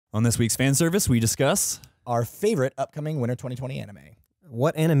On this week's fan service, we discuss our favorite upcoming winter 2020 anime.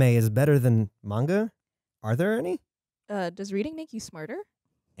 What anime is better than manga? Are there any? Does reading make you smarter?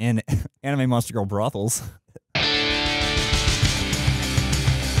 and anime Monster Girl brothels.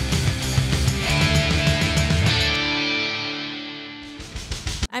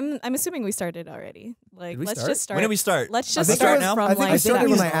 I'm assuming we started already. Like, Did we let's start? just start. When did we start? Let's I just think start now? from I think like I started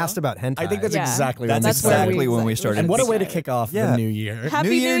when I that. asked about hentai. I think that's Yeah. exactly That's when exactly when we started. And what a way to Exactly. kick off Yeah. the new year. Happy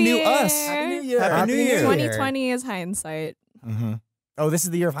New year, new us. Happy New Year. Happy New Year. 2020 is hindsight. Mm-hmm. Oh, this is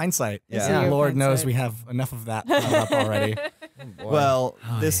the year of hindsight. Yeah. It's the year of Lord knows hindsight. we have enough of that piled up already. Well,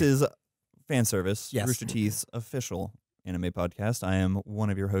 this is fan service, Yes. Rooster Teeth's official anime podcast. I am one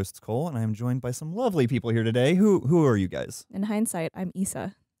of your hosts, Cole, and I am joined by some lovely people here today. Who are you guys? In hindsight, I'm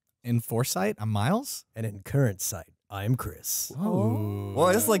Issa. In foresight, I'm Miles. And in current sight, I'm Chris. Oh. Well,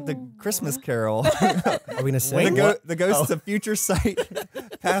 it's like the Christmas Carol. Are we gonna sing? the ghosts of future sight,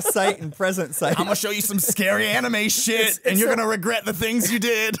 past sight, and present sight. I'm gonna show you some scary anime shit, and it's you're a- gonna regret the things you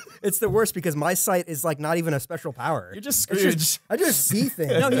did. It's the worst because my sight is like not even a special power. You're just It's Scrooge. I just see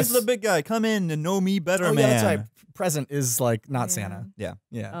things. No, he's the big guy. Come in and know me better, Oh man. yeah, that's right. Present is like not Yeah. Santa. Yeah.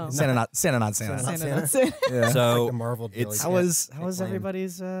 Yeah, Oh. Santa not Santa. Santa not Santa, Santa. that's it. Yeah. So like a Marvel it's- joke. how was Explain.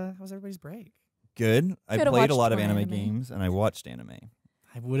 everybody's break? good. I Could've played a watched lot of more anime, anime. games, and I watched anime.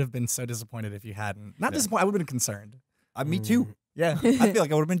 I would have been so disappointed if you hadn't. Not Yeah. disappointed. I would have been concerned. Me too. Yeah. I feel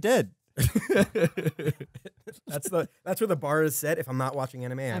like I would have been dead. That's where the bar is set. If I'm not watching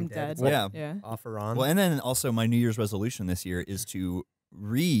anime, I'm I'm dead. dead. It's like Yeah. Yeah. off or on. Well, and then also my New Year's resolution this year is to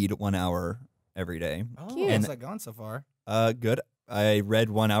read 1 hour every day. Oh, Cute. how's that gone so far? Good. I read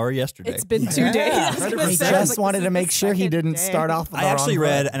 1 hour yesterday. It's been 2 days. I was gonna He say, I was just like, wanted this to is make the sure he second didn't day. start off. With I the actually wrong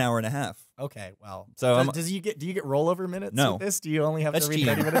read foot. an hour and a half. Okay, well, So I'm- do you get rollover minutes? No. With this? Do you only have That's to read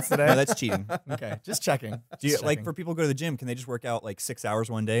cheating. 30 minutes today? No, that's cheating. Okay, just checking. Do you, Just like checking. for people who go to the gym, can they just work out like 6 hours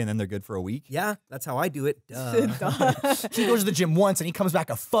one day and then they're good for a week? yeah, that's how I do it. Duh. He goes to the gym once and he comes back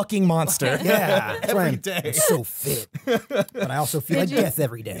a fucking monster. Yeah, that's why every I'm day. so fit. But I also feel like Did you- death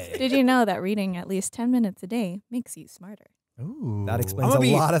every day. Did you know that reading at least 10 minutes a day makes you smarter? Ooh, That I'm explains gonna a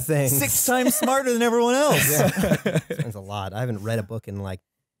be lot of things. 6 times smarter than everyone else. Explains a lot. I haven't read a book in like.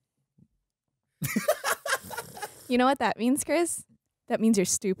 You know what that means, Chris? That means you're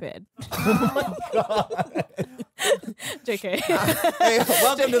stupid. JK. Hey,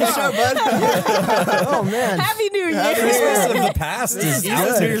 welcome to the show, bud. Oh man. Happy New Year. Happy Christmas New of the past is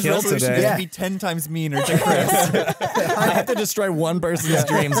Easter's New Year's kill resolution today. is Yeah. to be 10 times meaner to Chris. I have to destroy one person's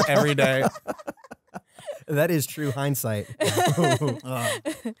dreams every day. That is true hindsight.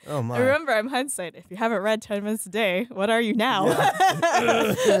 Oh my. Remember, I'm hindsight. If you haven't read 10 minutes a day, what are you now?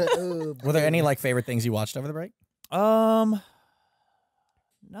 Were there any like favorite things you watched over the break?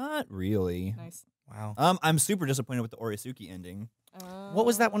 Not really. Nice. Wow. I'm super disappointed with the Orisuke ending. What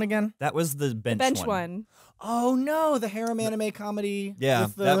was that one again? That was the bench, Bench one. Oh no, the harem anime comedy. Yeah,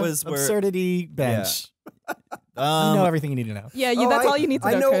 with the that was where- absurdity bench. You know everything you need to know. Yeah, Oh, that's I- all you need to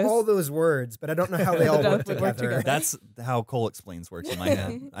I know, know Chris. all those words, but I don't know how they all They work don't work together. together. That's how Cole explains works in my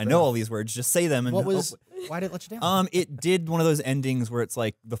head. I know all these words. Just say them. And What was? Why did it let you down? It did one of those endings where it's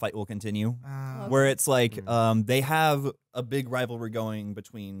like the fight will continue. Uh, Where it's like they have a big rivalry going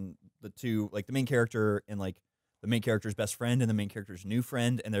between the two, like the main character and like the main character's best friend and the main character's new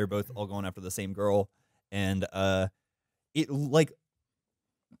friend, and they're both all going after the same girl. And the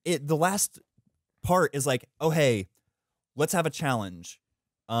last part is like, oh hey, let's have a challenge.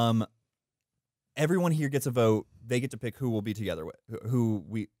 Everyone here gets a vote. They get to pick who we'll be together with, who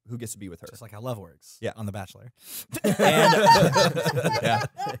gets to be with her. just like how love works. Yeah. On The Bachelor. And, yeah,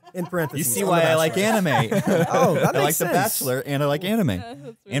 In you parentheses. see on why The I like Bachelor. anime. Oh, that I like makes The sense. Bachelor and I like anime That's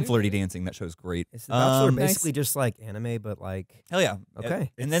really and flirty funny. dancing. That show's great. Is The Bachelor Um, basically just like anime, but like Hell yeah.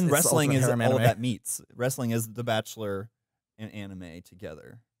 Okay. And then It's wrestling is all ultimate of harem that anime. meets. Wrestling is The Bachelor and anime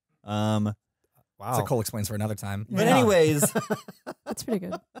together. wow. So Cole explains for another time. But Yeah. anyways, That's pretty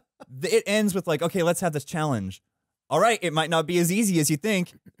good. it ends with like, okay, let's have this challenge. All right, it might not be as easy as you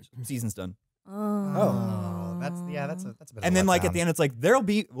think. Season's done. Oh, that's a bit. And then like at the end, it's like there'll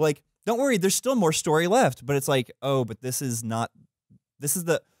be like, don't worry, there's still more story left. But it's like, oh, but this is the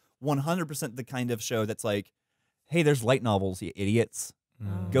 100% the kind of show that's like, hey, there's light novels, you idiots.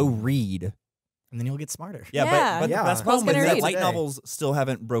 Go read. and then you'll get smarter. Yeah, Yeah. but Yeah. that's the I problem was is gonna that read. light Today. novels still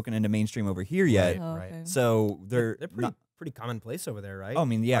haven't broken into mainstream over here yet. Oh, Right. okay. So they're They're pretty commonplace over there, right? Oh, I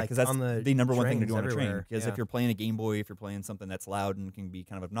mean, yeah, Like, because that's on the number one thing to trains do on a train. everywhere. Because Yeah. if you're playing a Game Boy, if you're playing something that's loud and can be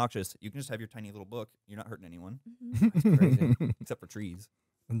kind of obnoxious, you can just have your tiny little book. You're not hurting anyone, That's crazy. except for trees.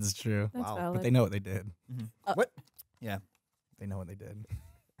 That's true. That's Wow. valid. But they know what they did. What? Yeah, They know what they did.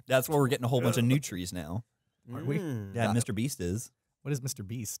 that's where we're getting a whole bunch of new trees now. Are we? Mm. Yeah, Mr. Beast is. What is Mr.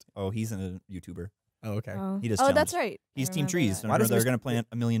 Beast? Oh, he's a YouTuber. Oh, okay. He does Oh, that's challenge. right. He's I Team remember Trees. that. Why Remember does they're Mr. going to plant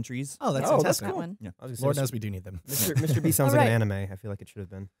a million trees? Oh, that's Oh, fantastic. that's That cool. one. Yeah. I was Lord gonna knows say, we do need them. Mr. B sounds All like right. an anime. I feel like it should have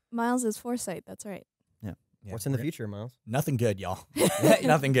been. Miles is foresight. That's right. Yeah, What's in the we're- future, Miles? Nothing good, y'all.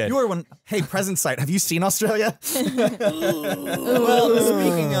 Nothing good. You are one. Hey, present sight. Have you seen Australia? Well,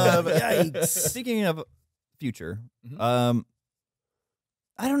 Yikes. speaking of future, Mhm.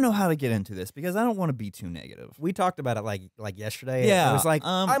 I don't know how to get into this because I don't want to be too negative. We talked about it like yesterday. Yeah, I was like,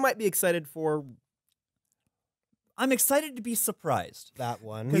 um, I might be excited for I'm excited to be surprised that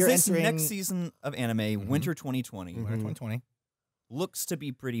one. because We're this entering- next season of anime, Winter 2020, Mhm. 2020. looks to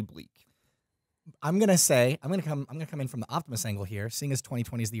be pretty bleak. I'm gonna come in from the optimist angle here. Seeing as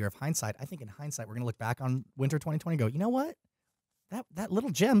 2020 is the year of hindsight, I think in hindsight we're gonna look back on winter 2020 and go, you know what? That little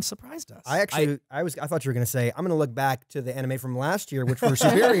gem surprised us. I thought you were gonna say I'm gonna look back to the anime from last year, which were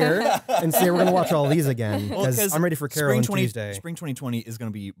superior, and say we're gonna watch all these again Well, because I'm ready for Carol and Tuesday. Spring 2020 is going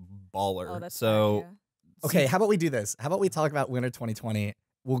to be baller. Oh, that's so right, Okay, how about we do this? How about we talk about winter 2020?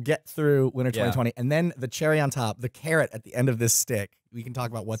 We'll get through winter Yeah. 2020, and then the cherry on top, the carrot at the end of this stick. We can talk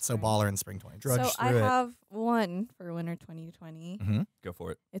about what's so That's baller in spring 2020. Drudge So I through it. have one for winter 2020. Mhm. go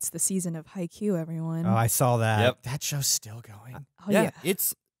for it. It's the season of Haikyuu, everyone. Oh, I saw that. Yep. That show's still going. Oh yeah.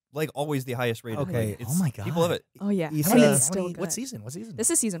 It's like always the highest rated. Okay. Like, Oh my God. people love it. Oh yeah. Issa- How many- It's how still many- what good. season? What season? This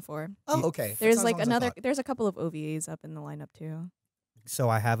is season 4. Oh, okay. There's That's like not as long as I another. thought. There's a couple of OVAs up in the lineup too. So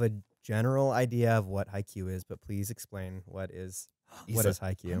I have a general idea of what Haikyuu is, but please explain what is Issa,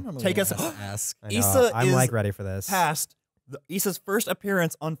 I Haikyuu. don't normally Take know us- what to ask. I know, Issa I'm is like ready for this. Past Issa's first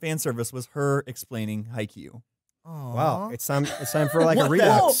appearance on fan service was her explaining Haikyuu. Wow, it's time for like a What the-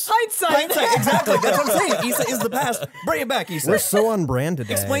 redux. hindsight! Hindsight, exactly. That's what I'm saying. Issa is the past. Bring it back, Issa. We're so on brand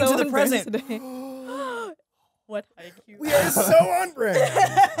today. Explain to the present. What Haikyuu? We are so on brand.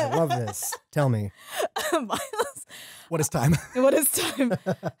 I love this. Tell me. Miles. What is time? What is time?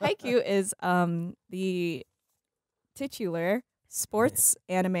 Haikyuu is the titular sports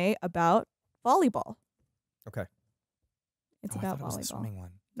anime about volleyball. Okay. It's Oh, I about thought it was the volleyball. swimming one.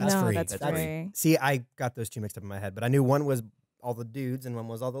 That's no, free. that's That's free. free. See, I got those two mixed up in my head, but I knew one was all the dudes and one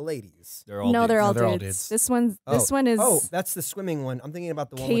was all the ladies. They're all No, dudes. they're all they're all dudes. dudes. This one is Oh, that's the swimming one. I'm thinking about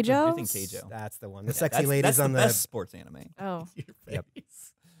the one with the, Keijo? I think Keijo. That's the one. The Yeah, sexy that's, ladies that's on the the. best sports anime. Oh. Your Yep.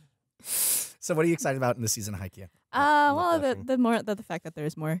 face. So, what are you excited about in the season of Haikyuu? not Well, blushing. the fact that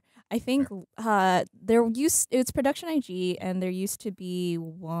there's more. I think it's production IG, and there used to be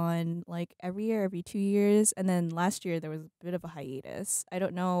one like every year, every 2 years, and then last year there was a bit of a hiatus. I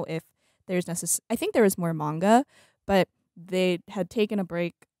don't know if there's I think there was more manga, but they had taken a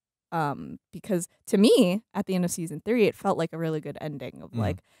break because to me at the end of season 3 it felt like a really good ending of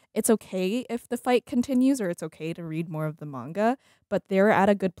like it's okay if the fight continues or it's okay to read more of the manga, but they're at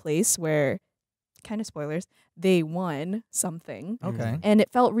a good place where, kind of spoilers, they won something Okay. and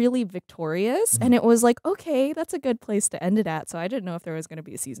it felt really victorious and it was like, okay, that's a good place to end it at. So I didn't know if there was going to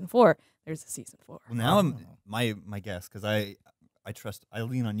be a season 4. There's a season 4. Well, now I'm Oh. my guess because I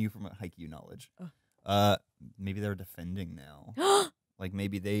lean on you for my Haikyuu knowledge. Maybe they're defending now. Like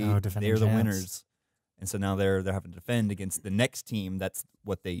maybe defending they're the champs. winners, and so now they're having to defend against the next team. That's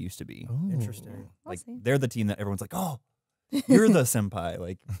what they used to be. Interesting. We'll Like see. they're the team that everyone's like, oh, you're the senpai.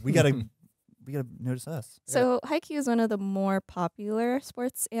 Like we gotta notice us. So Haikyuu is one of the more popular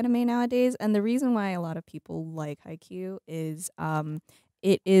sports anime nowadays, and the reason why a lot of people like Haikyuu is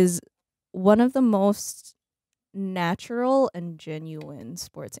it is one of the most natural and genuine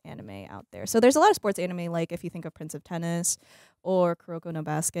sports anime out there. So there's a lot of sports anime, like if you think of Prince of Tennis or Kuroko no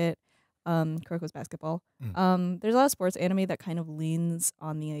Basket, Kuroko's Basketball. There's a lot of sports anime that kind of leans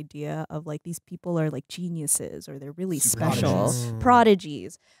on the idea of like these people are like geniuses or they're really Super special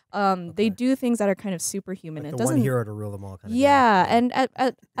prodigies. prodigies. They do things that are kind of superhuman. Like It the one doesn't. hero to rule them all. Kind of Yeah, and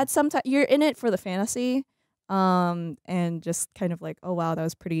at some time you're in it for the fantasy, and just kind of like, oh wow, that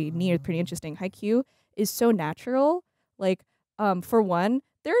was pretty neat, pretty interesting. Haikyuu is so natural. Like, for one,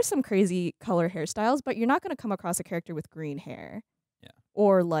 there are some crazy color hairstyles, but you're not gonna come across a character with green hair. Yeah.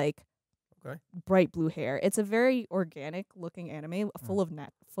 Or like Okay. bright blue hair. It's a very organic looking anime, full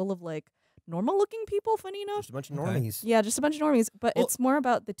of like normal looking people, funny enough. Just a bunch of Okay. normies. Yeah, just a bunch of normies, but Well- it's more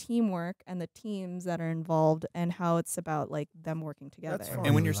about the teamwork and the teams that are involved and how it's about like them working together. That's fun.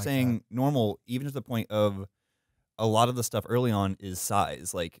 And when really you're like saying normal, even to the point of a lot of the stuff early on is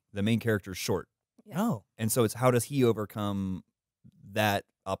size. Like the main character's short, Oh. and so it's how does he overcome that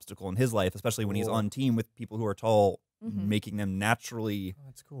obstacle in his life, especially when he's Cool. on team with people who are tall, Mhm. making them naturally. Oh,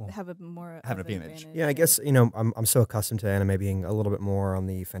 that's cool. Have a more Have of an advantage. Yeah, I guess I'm so accustomed to anime being a little bit more on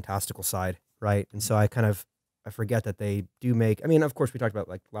the fantastical side, right? And so I forget that they do make. I mean, of course, we talked about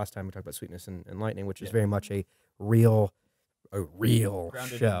like last time we talked about Sweetness and Lightning, which is Yeah. very much a real a real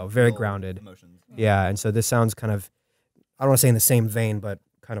Grounded show, in very real grounded. emotions. Yeah, and so this sounds kind of, I don't want to say in the same vein, but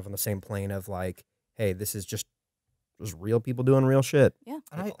kind of on the same plane of like, hey, this is just real people doing real shit. Yeah.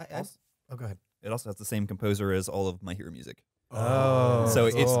 And It also, oh, go ahead. it also has the same composer as all of My Hero music. Oh, So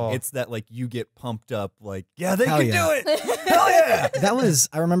cool. it's that like you get pumped up like, yeah, they Hell can yeah. do it. Hell yeah. That was,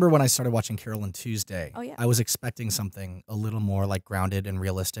 I remember when I started watching Carol and Tuesday, Oh, yeah. I was expecting something a little more like grounded and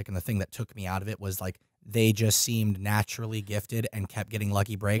realistic. And the thing that took me out of it was like, they just seemed naturally gifted and kept getting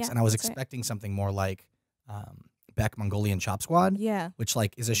lucky breaks. Yeah, And I was that's right. expecting something more like Beck Mongolian Chop Squad, Yeah. which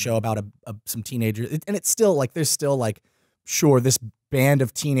like is a show about some teenagers. And it's still like, there's still like, sure, this band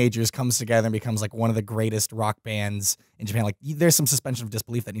of teenagers comes together and becomes like one of the greatest rock bands in Japan. Like there's some suspension of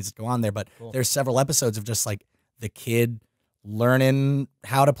disbelief that needs to go on there, but there's several episodes of just like the kid learning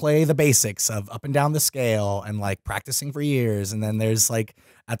how to play the basics of up and down the scale and like practicing for years. And then there's like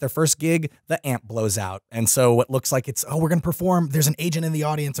at their first gig, the amp blows out. And so what looks like it's, oh, we're going to perform. There's an agent in the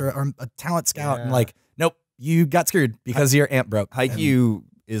audience or a talent scout. And Yeah. like, nope, you got screwed because your amp broke. And- Haikyuu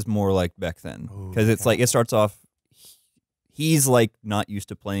is more like back then Ooh, because it's okay. like it starts off. He's like not used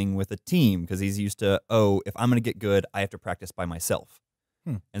to playing with a team because he's used to, oh, if I'm gonna get good, I have to practice by myself.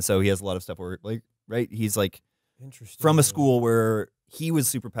 And so he has a lot of stuff where like, right, he's like Interesting. from a school where he was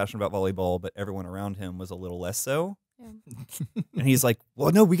super passionate about volleyball, but everyone around him was a little less so. Yeah. And he's like,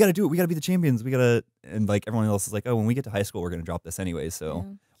 well, no, we got to do it. We got to be the champions. We got to, and like everyone else is like, oh, when we get to high school, we're going to drop this anyway. So,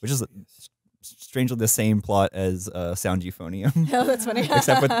 Yeah. which is strangely the same plot as Sound Euphonium, Oh, that's funny.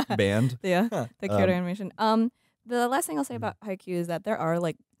 except with band. Yeah, Huh. the Kyoto animation. The last thing I'll say about Haikyuu is that there are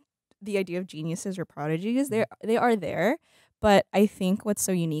like the idea of geniuses or prodigies. They are there, but I think what's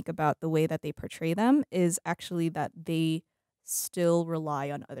so unique about the way that they portray them is actually that they still rely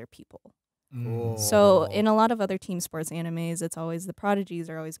on other people. Cool. So in a lot of other team sports animes, it's always the prodigies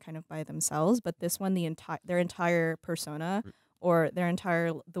are always kind of by themselves, but this one, their entire persona or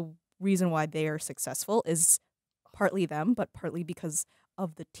the reason why they are successful is partly them, but partly because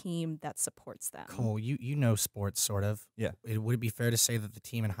of the team that supports them. Cole, you know sports sort of. Yeah. Would it be fair to say that the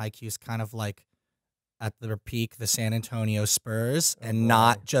team in Haikyuu is kind of like at their peak, the San Antonio Spurs, and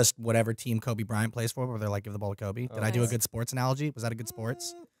not just whatever team Kobe Bryant plays for, where they're like, give the ball to Kobe? Did I do a nice. good sports analogy? Was that a good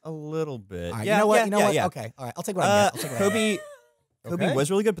sports? A little bit. All right, Yeah, you know what? yeah. Okay, all right. I'll take what I can get. I'll take what I can get. Kobe Okay. was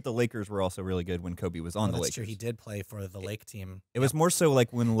really good, but the Lakers were also really good when Kobe was on Oh, the that's Lakers. true. He did play for the Lake team. It was more so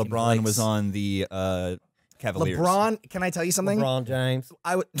like when Team of the LeBron was Lakes. on the Cavaliers. LeBron, can I tell you something? LeBron James.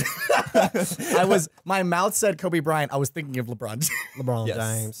 I was my mouth said Kobe Bryant. I was thinking of LeBron. LeBron Yes.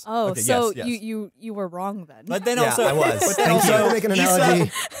 James. Oh, Okay, so yes. you were wrong then. But then Yeah, also, I was. But then Thank you. also, Make an he said-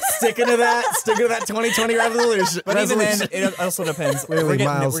 analogy. sticking to that 2020 revolution. But even then, resolution. it also depends. Clearly, We're getting-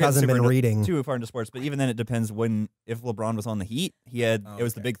 Miles we're getting hasn't been super reading. too far into sports. But even then, it depends when if LeBron was on the Heat, he had Oh, it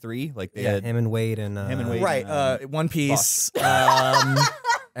was the okay. big three. Like they Yeah, had him and Wade and him and Wade. Right, One Piece.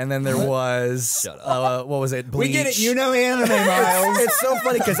 And then there was Shut up. what was it? Bleach. We get it. You know anime, Miles. It's so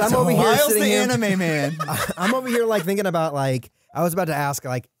funny because I'm over here Miles sitting the here. anime man. I'm over here like thinking about like I was about to ask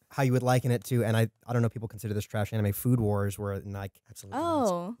like how you would liken it to, and I don't know if people consider this trash anime, Food Wars, where like Absolutely.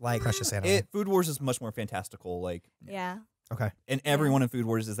 Oh, like Precious anime. It Food Wars is much more fantastical. Like, yeah. okay, and everyone in Food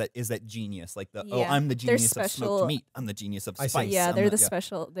Wars is that genius. Like the Yeah. I'm the They're genius of special- smoked meat. I'm the genius of I see. spice. Yeah, I'm they're the yeah.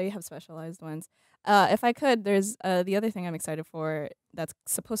 special. They have specialized ones. If I could, there's the other thing I'm excited for that's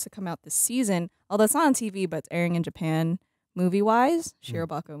supposed to come out this season. Although it's not on TV, but it's airing in Japan. Movie-wise,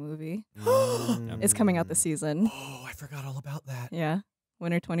 Shirobako movie. It's coming out this season. Oh, I forgot all about that. Yeah,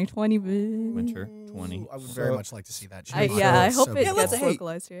 winter 2020. Winter 20. Ooh, I would very much like to see that. I Shirobako is hope so it Yeah, let's- gets hey,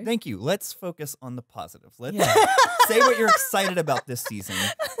 localized here. Thank you. Let's focus on the positives. Let's Yeah. say what you're excited about this season.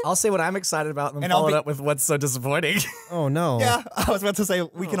 I'll say what I'm excited about and then And I'll follow be- it up with what's so disappointing. Oh no. Yeah, I was about to say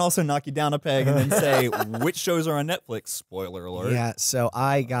we can also knock you down a peg and then say which shows are on Netflix. Spoiler alert. Yeah, so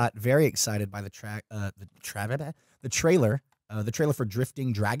I got very excited by the trailer for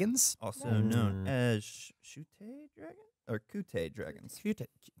Drifting Dragons. Also known as Shute Dragon or Kute Dragons.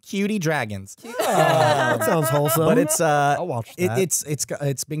 Cutie Dragons. Oh, that sounds wholesome. But it's I'll watch that.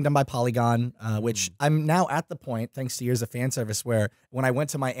 it's being done by Polygon, which I'm now at the point, thanks to years of fan service, where when I went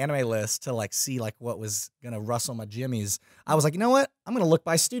to my anime list to like see like what was gonna rustle my jimmies, I was like, you know what? I'm gonna look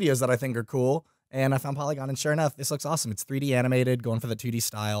by studios that I think are cool. And I found Polygon, and sure enough, this looks awesome. It's 3D animated, going for the 2D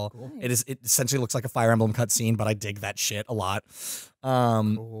style. Cool. It essentially looks like a Fire Emblem cutscene, but I dig that shit a lot.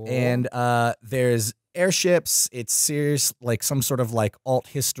 Cool. And there's airships. It's serious, like some sort of like alt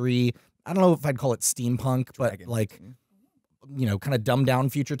history. I don't know if I'd call it steampunk, but Dragon. like kind of dumbed down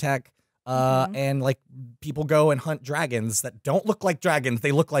future tech. And like people go and hunt dragons that don't look like dragons.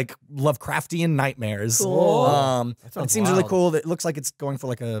 They look like Lovecraftian nightmares. Cool. That sounds It seems really wild. cool. It looks like it's going for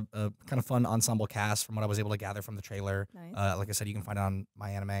like a kind of fun ensemble cast from what I was able to gather from the trailer. Nice. Like I said, you can find it on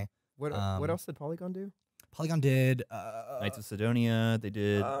My Anime. What Um, else did Polygon do? Polygon did Knights of Sidonia. They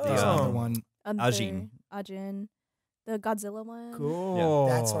did there's the another one. Ajin. Ajin. The Godzilla one. Cool.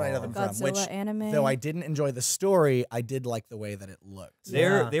 That's what I know The them from. Godzilla Which, anime. though I didn't enjoy the story, I did like the way that it looked.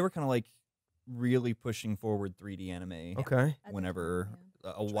 Yeah. They were kind of like really pushing forward 3D anime. Okay. I think Whenever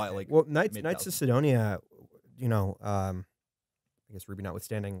so, a while like Well, Knights of mid-thousands. Sidonia, you know, I guess Ruby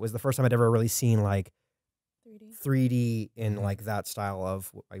notwithstanding, was the first time I'd ever really seen like yeah. 3D in Mhm. like that style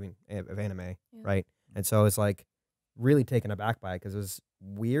of of anime, Yeah. right? And so it's like really taken aback by it because it was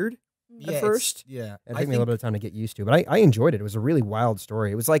weird. Mm. At first, yeah. It took me a little bit of time to get used to, but I enjoyed it. It was a really wild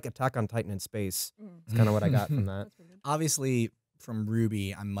story. It was like Attack on Titan in space. Mm. It's kind of what I got from that. That's pretty good. Obviously, from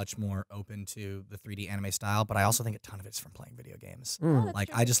Ruby, I'm much more open to the 3D anime style, but I also think a ton of it's from playing video games. Mm. That's Like,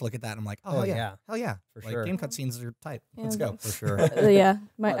 true. I just look at that and I'm like, oh, Oh, yeah, yeah. hell yeah. For Like, sure. game cutscenes are tight. Yeah, Let's go. For sure. Yeah,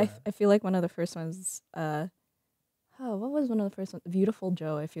 But, I feel like one of the first ones. What was one of the first ones? Beautiful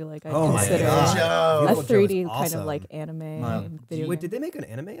Joe. I feel like I Oh my consider God. Joe. a Beautiful Joe is 3D kind awesome. of like anime Wow. video. Wait, game. did they make an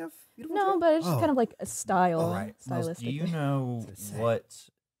anime of Beautiful No, Joe? but it's just Oh. kind of like a style, Oh, right. stylistic. Do you know That's insane. what?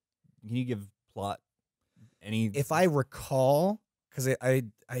 Can you give plot? Any? If I recall, because I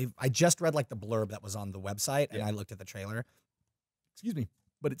just read like the blurb that was on the website and Yeah. I looked at the trailer. Excuse me,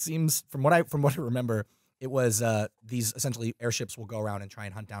 but it seems from what I remember, it was these essentially airships will go around and try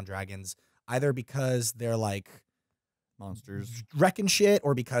and hunt down dragons, either because they're like monsters. wrecking shit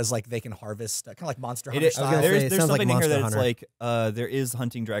or because like they can harvest kind of like Monster Hunter It is, style. gonna say, it there's sounds like something in here Monster that Hunter. it's like there is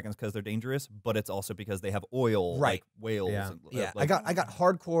hunting dragons because they're dangerous, but it's also because they have oil, Right. like whales. Yeah. and, Yeah, like, I got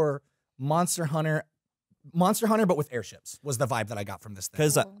hardcore Monster Hunter, but with airships was the vibe that I got from this thing.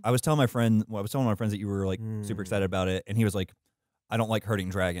 because Cool. I was telling my friend, I was telling my friends that you were like super Mm. excited about it, and he was like, "I don't like hurting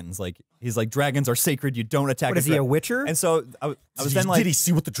dragons. Like he's like dragons are sacred. You don't attack." What is he, a Witcher? And so I was then like, did he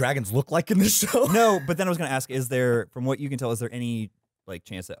see what the dragons look like in this show? no, but then I was gonna ask, is there, from what you can tell, is there any like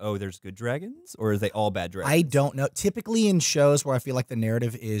chance that there's good dragons, or are they all bad dragons? I don't know. Typically in shows where I feel like the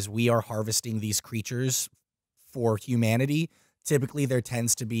narrative is we are harvesting these creatures for humanity, typically there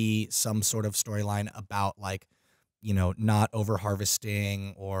tends to be some sort of storyline about like, you know, not over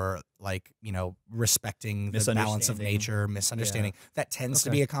harvesting or like, you know, respecting the balance of Misunderstanding. nature, misunderstanding. That tends to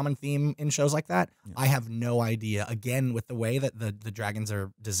Okay. be a common theme in shows like that. Yeah. I have no idea. Again, with the way that the dragons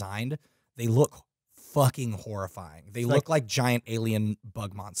are designed, they look fucking horrifying. They look like giant alien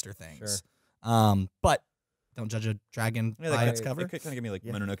bug monster things. But don't judge a dragon Yeah, by like, its cover. It could kind of give me like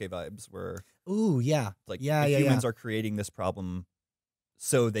Yeah. Mononoke vibes, where Ooh, yeah. like Yeah, the yeah, humans yeah. are creating this problem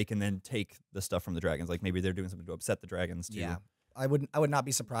so they can then take the stuff from the dragons. Like maybe they're doing something to upset the dragons too. Yeah. I would not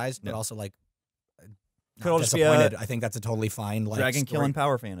be surprised, but No. also like Could all not just be a disappointed. I think that's a totally fine like Dragon story. killing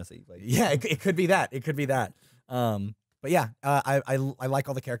power fantasy. Like Yeah, it could be that. It could be that. But yeah, I like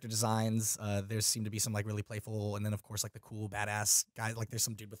all the character designs. There seem to be some like really playful, and then of course like the cool badass guy. Like there's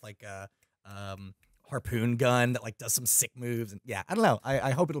some dude with like a harpoon gun that like does some sick moves. And yeah, I don't know.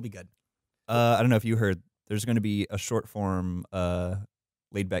 I hope it'll be good. I don't know if you heard, there's going to be a short form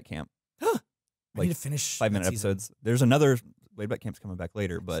laid back camp, I like need to finish 5-minute that season. episodes. There's another laid back camp's coming back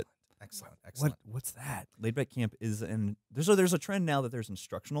later, but Excellent. Excellent. What's that? laid back camp is there's a trend now that there's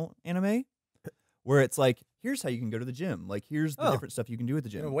instructional anime where it's like, here's how you can go to the gym. Like here's the Oh. different stuff you can do at the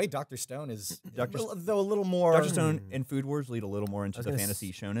In gym. a way, Dr. Stone is Dr. though a little more. Dr. Stone Hmm. and Food Wars lead a little more into was the gonna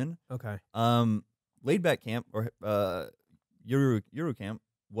fantasy shonen. Okay. Laid back camp or Yuru camp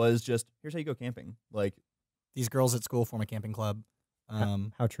was just, here's how you go camping. Like These girls at school form a camping club.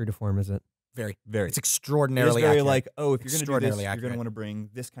 How true to form is it? Very. very It's It's extraordinarily very accurate. like, if you're going to do this, Extraordinarily you're going accurate. to want to bring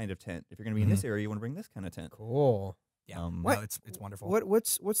this kind of tent. If you're going to be in this area, you want to bring this kind of tent. Cool. Yeah. What? No, it's wonderful.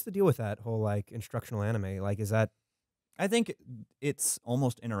 What's the deal with that whole like instructional anime? Like, is that I think it's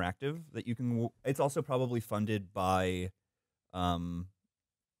almost interactive that you can. It's also probably funded by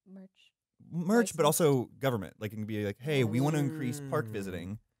Merch. merch, but Licensed. also government. Like it can be like, hey, we want to increase park Mm.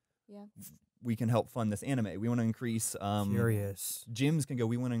 visiting. Yeah. We can help fund this anime. We want to increase. curious? Gyms can go.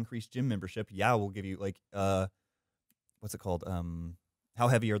 We want to increase gym membership. Yeah, we'll give you like what's it called? How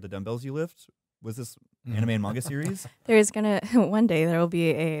heavy are the dumbbells you lift? Was this Mhm. anime and manga series? There's gonna one day there will be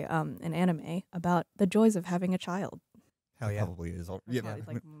a an anime about the joys of having a child. Hell yeah. Probably is. Or Yeah. probably,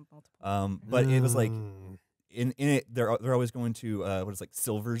 like multiple. But it was like Mm. in it they're always going to what is like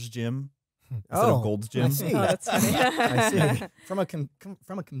Silver's gym instead Oh, of Gold's I gym. see. Oh, that's funny. I see.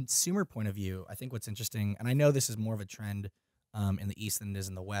 From a consumer point of view, I think what's interesting, and I know this is more of a trend in the East than it is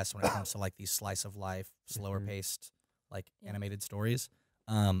in the West when it comes to like these slice of life, slower Mhm. paced, like Yeah. animated stories.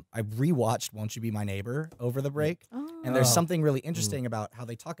 I rewatched Won't You Be My Neighbor over the break, and there's Oh. something really interesting about how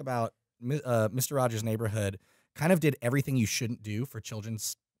they talk about Mr. Rogers' Neighborhood kind of did everything you shouldn't do for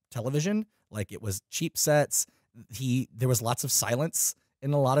children's television. Like, it was cheap sets. There was lots of silence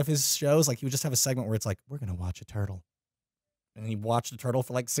in a lot of his shows. Like, he would just have a segment where it's like, we're gonna watch a turtle. And he watched a turtle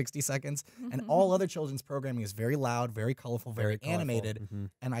for like 60 seconds. And all other children's programming is very loud, very colorful, very colorful. animated.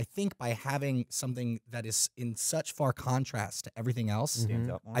 And I think by having something that is in such far contrast to everything else, Stands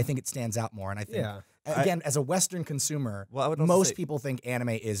out more. I think it stands out more. And I think, Yeah. again, as a Western consumer, Well, I would also most say- people think anime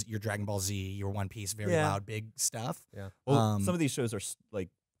is your Dragon Ball Z, your One Piece, very Yeah. loud, big stuff. Yeah. Well, some of these shows are like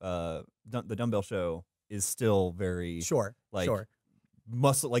the Dumbbell Show is still very Sure, like sure.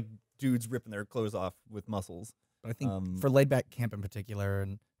 muscle, like dudes ripping their clothes off with muscles. But I think Um, for Laid Back Camp in particular,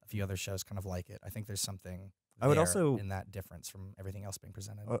 and a few other shows kind of like it, I think there's something I would there also- in that difference from everything else being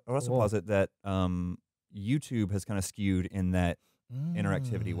presented. I would also Cool. posit that YouTube has kind of skewed in that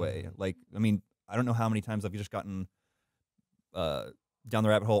interactivity way. Mm. Like, I mean, I don't know how many times I've just gotten down the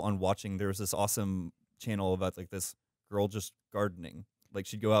rabbit hole on watching. There was this awesome channel about like this girl just gardening. Like,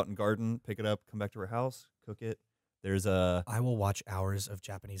 she'd go out and garden, pick it up, come back to her house, cook it. There's a I will watch hours of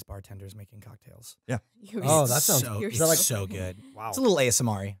Japanese bartenders making cocktails. Oh, that sounds- so, you're it's is that like- so good. Wow. It's a little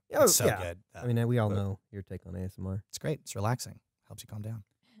ASMR. Yeah, It's so yeah. good. I mean, we all But- know your take on ASMR. It's great. It's relaxing. Helps you calm down.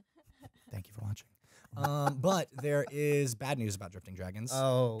 Thank you for watching. But there is bad news about Drifting Dragons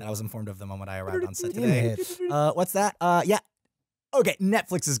Oh. that I was informed of the moment I arrived on set Damn today. it. What's that? Yeah. Okay,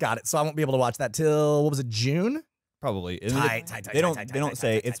 Netflix has got it, so I won't be able to watch that till, what was it, June? probably. I mean, Tight. they don't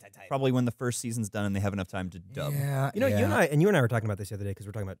say it's probably when the first season's done and they have enough time to dub. Yeah, You know, yeah. you and I were talking about this the other day because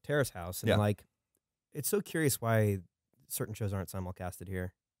we're talking about Terrace House, and Yeah. like, it's so curious why certain shows aren't simulcasted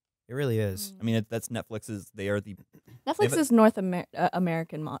here. It really is. I mean, that's Netflix's. They are the Netflix have a- is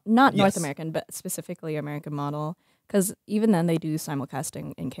American, not North Yes. American, but specifically American model. Because even then, they do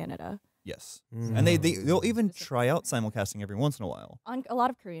simulcasting in Canada yes, Mm. and they'll even try out simulcasting every once in a while. on a lot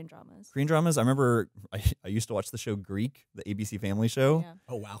of Korean dramas. Korean dramas. I remember I used to watch the show Greek, the ABC Family show. Yeah.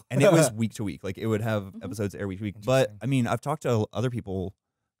 Oh, wow. And it was week to week. Like, it would have Mhm. episodes every week. But Interesting. I mean, I've talked to other people,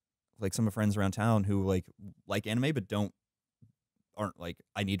 like some of friends around town who like anime but aren't like,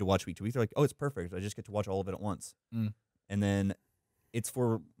 I need to watch week to week. They're like, oh, it's perfect. I just get to watch all of it at once. Mm. And then it's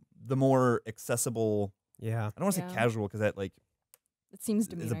for the more accessible. Yeah. I don't want to Yeah. say casual because that like It seems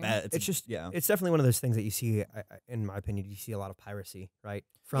is a demeaning. bad. It's just yeah It's definitely one of those things that you see, in my opinion, you see a lot of piracy, right?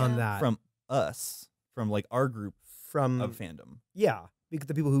 From Yeah. that. from us, from like our group From of fandom. yeah, because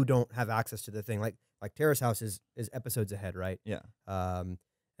the people who don't have access to the thing, like Terrace House is episodes ahead, right? Yeah.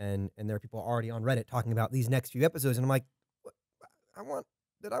 And there are people already on Reddit talking about these next few episodes, and I'm like, what? I want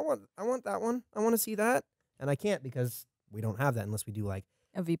that one. I want to see that, and I can't because we don't have that unless we do like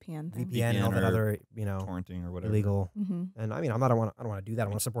A VPN thing. VPN and all that or other, Torrenting or whatever. illegal. Mm-hmm. And I mean, I don't want to do that. I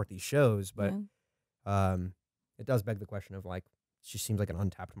want to support these shows, but it does beg the question of like, it just seems like an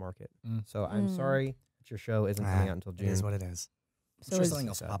untapped market. Mm. So I'm Mm. sorry that your show isn't coming out until It June. is what it is. I'm So sure is- something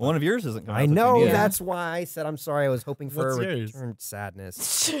else will pop Well, one up. of yours isn't coming I out till know. June. Yeah. That's why I said I'm sorry. I was hoping for What's a yours? return to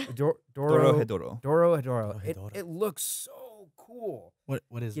sadness. Doro Doro Hedoro. Hedoro. Hedoro. It looks so cool.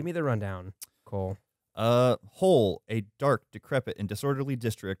 What is Give me the rundown, Cole. Hole, a dark, decrepit, and disorderly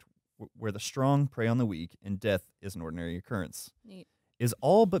district where the strong prey on the weak and death is an ordinary occurrence, Neat. is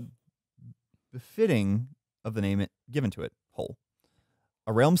all but befitting of the name given to it, Hole.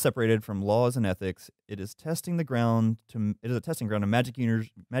 A realm separated from laws and ethics, it is a testing ground of magic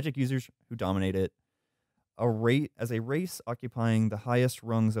users who dominate it. As a race occupying the highest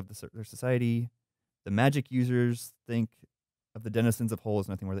rungs of their society, the magic users think of the denizens of Hole as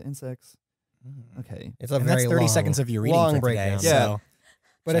nothing more than insects. Okay. It's a And very that's 30 long, seconds of your reading long for today. breakdown. Yeah. So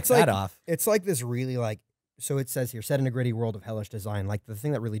But check it's like that off. it's like this really like, so it says here, set in a gritty world of hellish design. Like the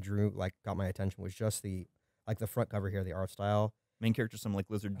thing that really got my attention was just the front cover here, the art style. Main character, some like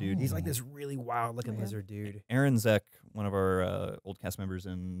lizard dude. He's like this really wild looking Yeah. lizard dude. Aaron Zek, one of our old cast members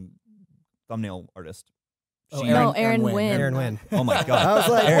and thumbnail artist. Oh, She- No, Aaron Wynn. Aaron Wynn. Oh my god! I was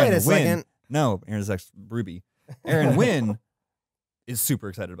like, Aaron wait a Wynn. second. No, Aaron Zek's Ruby. Aaron Wynn is super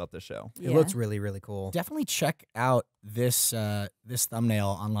excited about this show. It looks really, really cool. Definitely check out this this thumbnail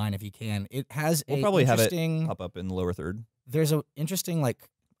online if you can. It has We'll a probably have it interesting. Pop up in the lower third. There's a interesting like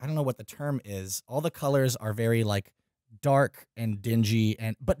I don't know what the term is. All the colors are very like dark and dingy,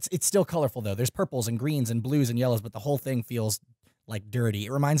 but it's still colorful though. There's purples and greens and blues and yellows, but the whole thing feels like dirty.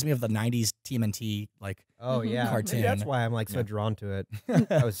 It reminds me of the '90s TMNT like. Oh Mhm. yeah, Cartoon. Maybe that's why I'm like so Yeah. drawn to it.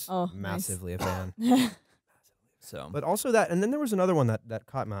 I was Oh, nice. massively a fan. So, But also that, and then there was another one that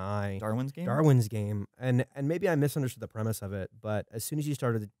caught my eye. Darwin's game. Darwin's Game, and maybe I misunderstood the premise of it, but as soon as you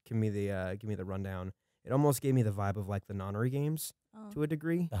started to give me the rundown, It almost gave me the vibe of like the Nonary games Oh, to a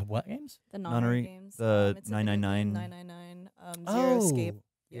degree. What games? the Nonary, Nonary games. the It's a video game, 999. 999. Zero Escape.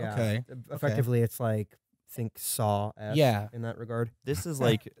 Yeah. Okay. Effectively, it's like think Saw. Yeah. In that regard. This is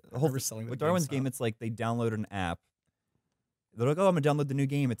like the whole Remember selling the with game Darwin's stuff. game. It's like they download an app. They're like, "Oh, I'm gonna download the new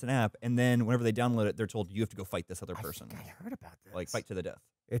game. It's an app." And then whenever they download it, they're told you have to go fight this other person, I think I heard about this. like fight to the death.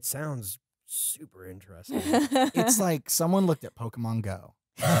 It sounds super interesting. It's like someone looked at Pokemon Go.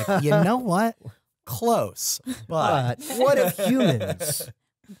 Like, you know what? Close, but But what if humans?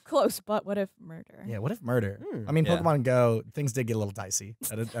 Close, but what if murder? yeah. What if murder? Hmm. I mean, Yeah. Pokemon Go, things did get a little dicey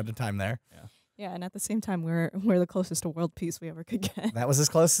at a time there. Yeah, and at the same time, we're the closest to world peace we ever could get. That was as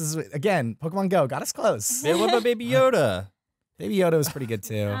close as again. Pokemon Go got us close. Man, what about Baby Yoda? Baby Yoda was pretty good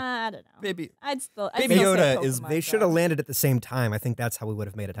too. I don't know. Baby I'd still. Baby still say Yoda is- Pokemon They Go. should have landed at the same time. I think that's how we would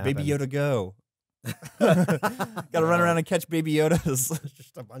have made it happen. Baby Yoda go. Gotta run around and catch Baby Yodas.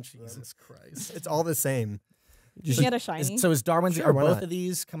 Just a bunch of them. Jesus Christ. It's all the same. He had a shiny. So is Darwin's? Sure, are why both not? of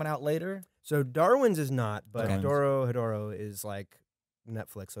these coming out later? So Darwin's is not, but Darwin's. Hedoro is like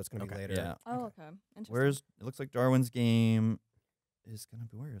Netflix, so it's gonna be Okay. later. Yeah. Oh, okay. Interesting. Where's it looks like Darwin's game is gonna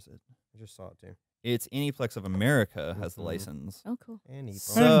be where is it? I just saw it too. It's Aniplex of America has the Mhm. license. Oh, cool. And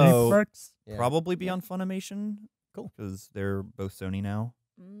So yeah. probably be on Funimation. Cool. Because they're both Sony now.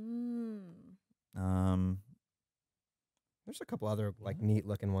 Mm. There's a couple other like neat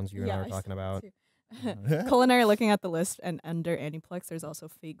looking ones you and I were talking about. Cole and I are looking at the list, and under Aniplex, there's also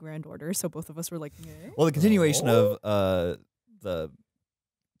Fate Grand Order. So both of us were like, "Yay." Well, the continuation of the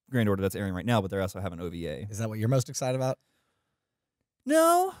Grand Order that's airing right now, but they're also having OVA. Is that what you're most excited about?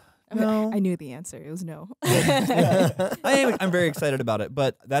 No, I mean, no. I knew the answer. It was no. I'm very excited about it,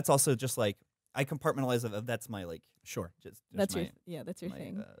 but that's also just like I compartmentalize it. That's my like Sure. just That's my, that's your my,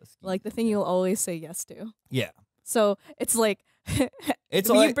 thing. scheme. Like the thing you'll always say yes to. Yeah, So it's like it's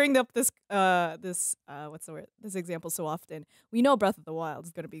when like you bring up this what's the word? This example so often. We know Breath of the Wild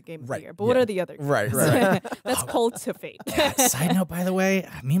is going to be game of Right, the year, but what yeah. are the other? Right, games? right. That's Cold to Fate. Side note, by the way,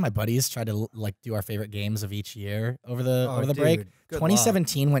 me and my buddies tried to like do our favorite games of each year over the break.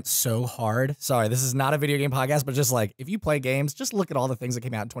 2017 went so hard. Sorry, this is not a video game podcast, but just like if you play games, just look at all the things that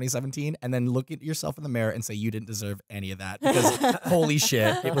came out in 2017 and then look at yourself in the mirror and say you didn't deserve any of that because holy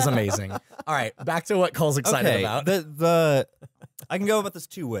shit, it was amazing. All right, back to what Cole's excited okay. about. The I can go about this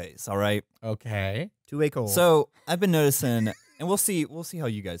two ways. All right. Okay. Two-way Cole. So I've been noticing, and we'll see how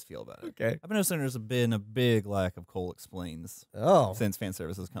you guys feel about it. Okay. I've been noticing there's been a big lack of Cole Explains since fan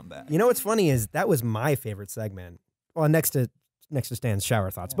service has come back. You know what's funny is that was my favorite segment. Well, next to Stan's shower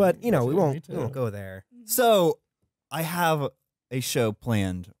thoughts, Yeah, but you know me we too. won't go there. So I have a show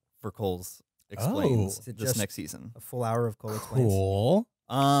planned for Cole's Explains Is it this just- next season. A full hour of Cole explains. Cool.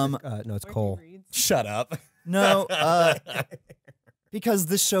 No, it's Or he Cole. reads. Shut up. No, because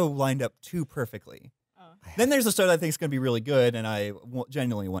this show lined up too perfectly. Oh. Then there's a show that I think is going to be really good, and I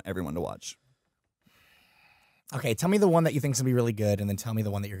genuinely want everyone to watch. Okay, tell me the one that you think's gonna be really good, and then tell me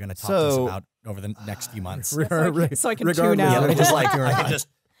the one that you're gonna talk to us So- about over the next few months. So I can tune Regardless- out. Yeah, let me just like You're I can right. just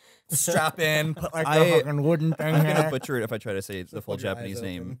strap in, put like I- the fucking wooden thing I'm going to here. butcher it if I try to say the full Put your eyes Japanese open.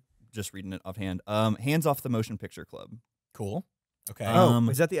 name, just reading it offhand. Hands Off the Motion Picture Club. Cool. Okay. Um,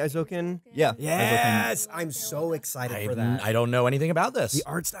 Is that the Izoken? Yeah. Yes, I'm so excited for that. I don't know anything about this. The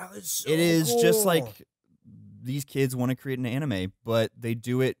art style is so It is just cool. like these kids want to create an anime, but they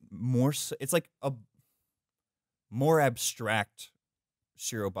do it more. It's like a more abstract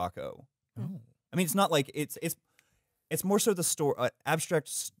Shirobako. Oh. I mean, it's not like it's more so the story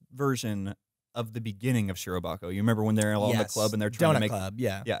abstract version of the beginning of Shirobako. You remember when they're all in the Yes. club and they're trying Donut to make Club,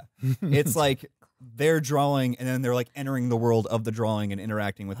 yeah. yeah. It's like they're drawing and then they're like entering the world of the drawing and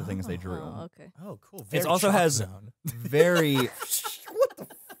interacting with the things they drew. Oh, okay. Oh, cool. It also Chalk has Zone. very. what the?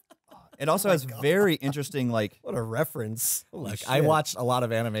 It also has very interesting like. What a reference! Holy Look, shit. I watched a lot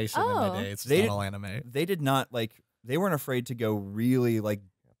of animation in Oh. my day. It's They not did- all anime. They did not like. They weren't afraid to go really like.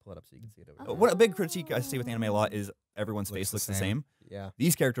 Pull it up so you can see it over Oh. there. What a big critique I see with anime a lot is everyone's face looks the same. Yeah,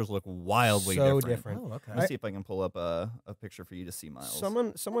 These characters look wildly so different. Oh, okay. Let me see if I can pull up a picture for you to see, Miles.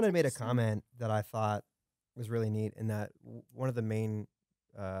 Someone had made a interesting. comment that I thought was really neat in that one of the main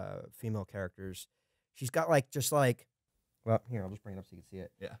female characters, she's got like just like, well, here I'll just bring it up so you can see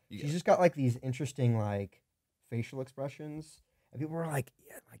it. Yeah, you She's get it. just got like these interesting like facial expressions, and people were like,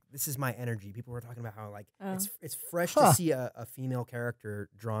 "Yeah, like this is my energy." People were talking about how like Oh. it's fresh Huh. to see a female character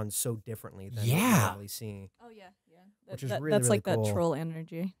drawn so differently than what you Yeah. normally see. Oh yeah, yeah. Which is That's really, like really that cool. troll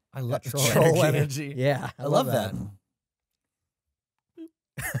energy. I love troll troll energy. energy. Yeah, I love that.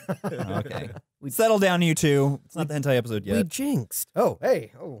 Okay. Settle down, you two. It's not the hentai episode We yet. jinxed. Oh,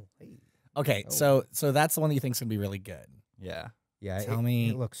 hey. Okay, Oh. so that's the one that you think's gonna be really good. Yeah. Yeah, Tell me-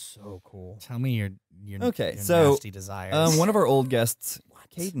 it looks so cool. Tell me your Okay, your so, nasty desires. One of our old guests,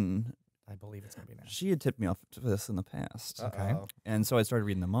 Caden, I believe it's gonna be nasty. she had tipped me off to this in the past, Okay. Uh-oh. and so I started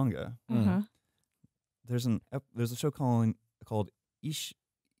reading the manga. Uh-huh. There's a show called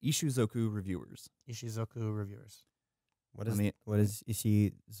Ishuzoku Reviewers. Ishizoku reviewers. What I is mean- what does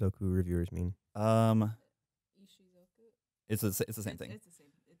Ishizoku reviewers mean? It's the same thing. It's the same.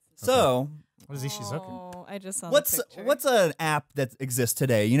 So, What is Ishizoku? Oh, I just saw what's the picture. what's an app that exists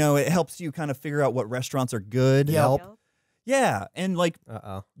today? You know, it helps you kind of figure out what restaurants are good. Yelp. Yeah, and like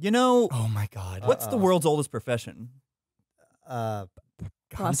Uh-oh. you know, Oh my god. what's the world's oldest profession?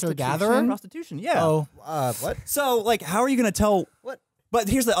 Hunter gatherer? Prostitution. Yeah. Oh, What? So, like, how are you going to tell? What? But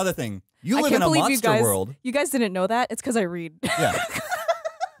here's the other thing: you I live can't in a believe monster world. You guys didn't know that. It's because I read. Yeah.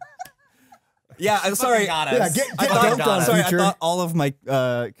 Yeah. I'm sorry. got Yeah, us. get I dunked thought, on, sorry, I future. thought all of my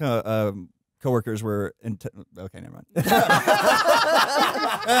coworkers were. Okay, never mind.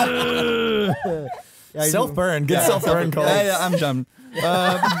 Yeah, self burn. Good Yeah. self burn, Cole. Yeah, I'm done.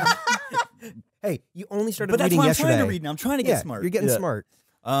 Hey, you only started But that's reading why I'm yesterday. trying to read now. I'm trying to get Yeah, smart. You're getting Yeah. smart.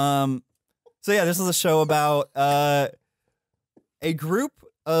 So yeah, this is a show about a group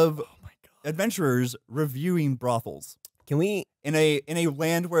of adventurers reviewing brothels Can we? in a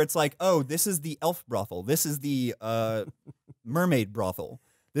land where it's like, oh, this is the elf brothel, this is the mermaid brothel,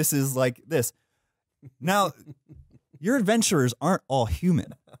 this is like this. Now, your adventurers aren't all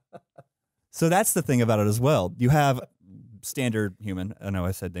human, so that's the thing about it as well. You have standard human. I know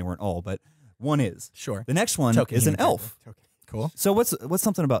I said they weren't all, but one is. Sure. The next one Token is an human elf. character. Cool. So what's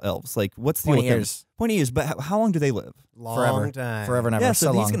something about elves? Like, what's the Pointy deal with them? ears. Pointy ears. But how long do they live? Long time. Forever and ever. Yeah, so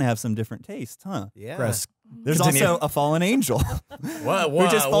he's long. gonna have some different tastes, huh? Yeah. Gross. There's Continue. also a fallen angel What? who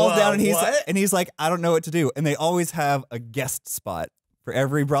just falls down and he's like, I don't know what to do. And they always have a guest spot for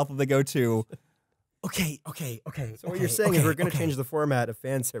every brothel they go to. Okay. So what you're saying is we're going to change the format of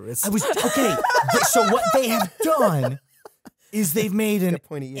fan service. I was okay. So what they have done is they've made an Got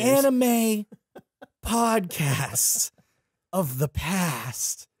pointy ears. anime podcast of the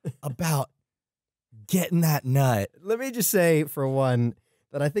past about getting that nut. Let me just say, for one,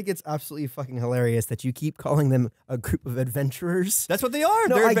 that I think it's absolutely fucking hilarious that you keep calling them a group of adventurers. That's what they are.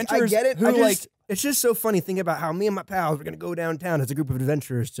 No, They're I adventurers get it. who like It's just so funny thinking about how me and my pals were going to go downtown as a group of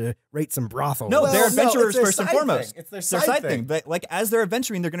adventurers to rate some brothels. no, Well, they're no, adventurers it's their first and side foremost. thing. It's their It's their side side thing. thing. But like as they're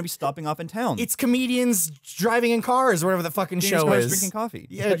adventuring, they're going to be stopping off in town. It's comedians driving in cars, whatever the fucking Danish show cars is. drinking coffee.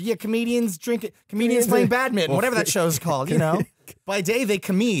 Yeah, comedians drinking, comedians Comedians playing are- badminton, whatever that show's called. You know, by day they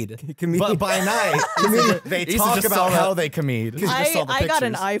comede, but by night they Issa talk just saw about that. how they comede. just saw the I got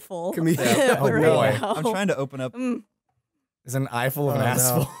an pictures. eyeful. Yeah. Oh, right boy. now. I'm trying to open up. Is an eyeful of an Oh, no.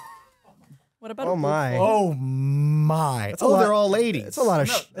 asshole. What about Oh a my. Oh my! That's a lot- they're all ladies. It's a lot of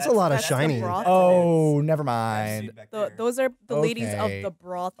that's a lot of that's the shiny. broth. Oh, never mind. Those are the ladies of Okay. the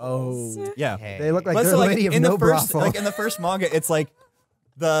brothels. Oh, Yeah. They look like But they're so, a like, lady of in no the first, brothel. like in the first manga, it's like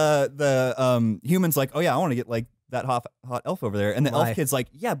the humans like, oh yeah, I want to get like that hot elf over there, and the My. elf kid's like,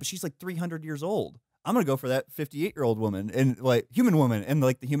 yeah, but she's like 300 years old. I'm gonna go for that 58-year-old woman and like human woman, and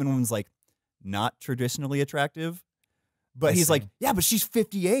like the human woman's like not traditionally attractive, but I he's see. like, yeah, but she's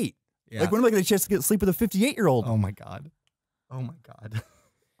 58. Yeah. Like when am I gonna chance to get sleep with a 58-year-old? Oh my god. Oh my god.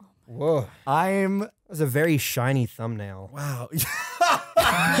 Whoa, I'm that was a very shiny thumbnail. wow.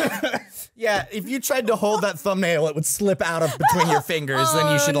 Yeah, if you tried to hold that thumbnail, it would slip out of between your fingers.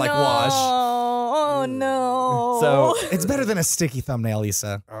 Then you should like wash. Oh no. So It's better than a sticky thumbnail,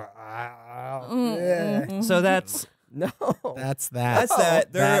 Issa. Yeah. so that's No. That's that. That's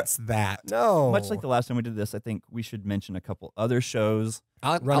that. There- That's that. No. much like the last time we did this. I think we should mention a couple other shows.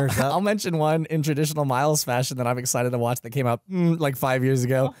 Runners up. I'll mention one in traditional Miles fashion that I'm excited to watch that came out like 5 years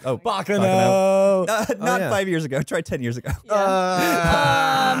ago. Oh, Bakano. Not yeah. 5 years ago. Try 10 years ago.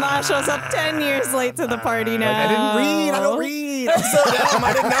 Ma shows up 10 years late to the party now. I didn't read. I don't read. I'm so dumb.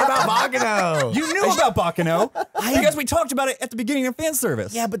 I didn't know about Bakano. You knew about Bakano because we talked about it at the beginning of fan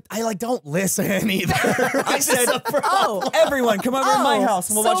service. Yeah, but I like don't listen either. I said, Oh. everyone come over to my Oh, house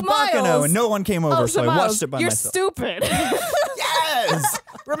and we'll so watch Bakano, Miles- and no one came over, so I Miles, watched it by you're myself. stupid. Yes.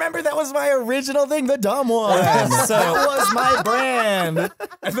 Remember that was my original thing, the dumb one. So- that was my brand.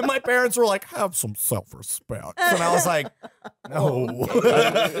 And then my parents were like, "Have some self-respect." And I was like, "No."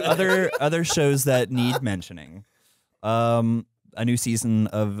 other shows that need mentioning. A new season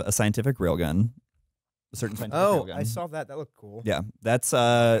of a scientific railgun. A certain scientific Oh, railgun. I saw that. That looked cool. Yeah, that's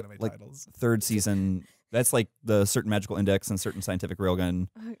Anime like titles. third season. That's like the certain magical index and certain scientific railgun.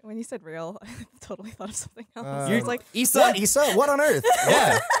 When you said real, I totally thought of something else. You're I was like, Issa, What, Issa? What on earth?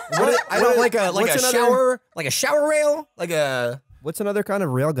 yeah. I don't like a what's another- shower, like a shower rail, like a What's another kind of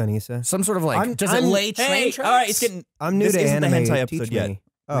railgun, Issa? Some sort of like, I'm- does I'm- it lay train Hey, tracks? all right, it's getting. I'm new this to isn't anime. the hentai Teach episode yet. me.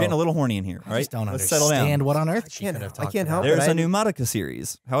 We're getting a little horny in here, I right? just don't Let's settle down. understand what on earth she can't- could have I talked can't help about. it. There's I- a new Madoka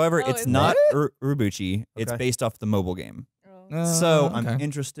series. However, Oh, it's is not Urubuchi. It's Okay. based off the mobile game. Oh. So okay. I'm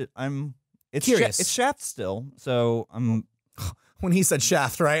interested. It's Curious. It's Shaft still. So I'm When he said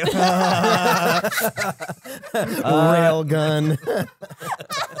Shaft, right? Railgun.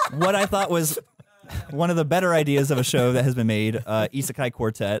 what I thought was one of the better ideas of a show that has been made. Isekai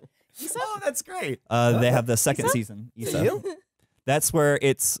Quartet. Oh, that's great. They have the second season. Is it Isa. you? That's where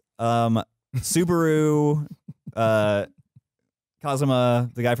it's Subaru, Kazuma,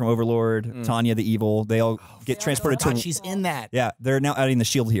 the guy from Overlord, Tanya the evil. They all get transported God, to. she's in that. Yeah, they're now adding the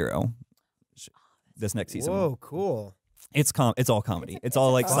Shield Hero this next season. Whoa, cool. It's all comedy. It's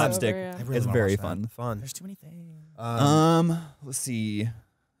all like fun. slapstick. Yeah. I really It's wanna very watch that. fun. Fun. There's too many things. Let's see.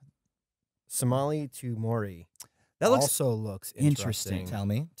 Somali to Mori. That looks also looks interesting.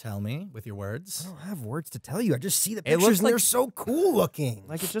 interesting. Tell me with your I words. don't have words to tell you. I just see the It looks pictures and like- they're so cool looking.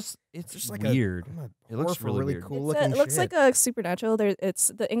 like it's just like weird. I'm a It looks whore for really weird. cool It's looking it looks shit. like a supernatural. It's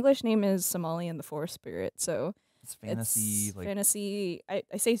the English name is Somali and the Forest Spirit. So It's fantasy. it's Like fantasy. I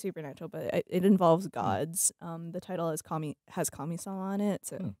say supernatural, but it involves gods. The title has Kami-sama on it,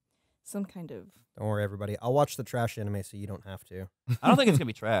 so some kind of. Don't worry, everybody. I'll watch the trash anime so you don't have to. I don't think it's gonna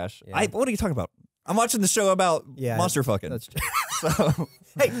be trash. Yeah. What are you talking about? I'm watching the show about Yeah, monster fucking. That's So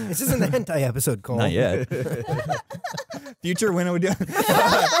hey, this isn't the hentai episode, Cole. not yet. Future when are we doing?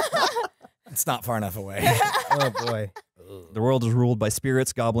 It's not far enough away. Oh boy. The world is ruled by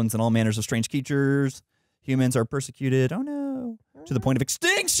spirits, goblins, and all manners of strange creatures. Humans are persecuted. Oh no, to the point of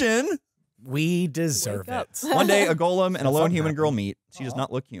extinction. We deserve Wake up. it. One day, a golem and a lone Something human girl happened. meet. She does Aw.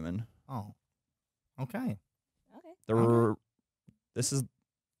 not look human. Oh. Okay. Okay. This is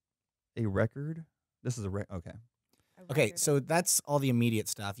a record. This is a okay. Okay, so that's all the immediate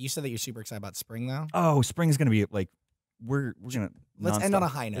stuff. You said that you're super excited about spring, though. Oh, spring's gonna be like we're gonna. Let's end on a nonstop.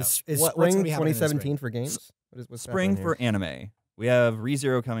 high note. Is What's spring gonna be happening in the 2017 for games? What's Spring happening for anime. We have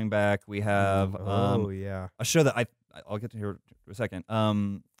ReZero coming back. We here? have Oh yeah. a show that I'll get to here in a second.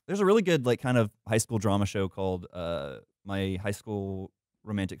 There's a really good like kind of high school drama show called My High School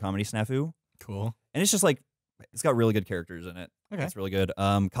Romantic Comedy Snafu, Cool. and it's just like it's got really good characters in it. Okay. It's really good.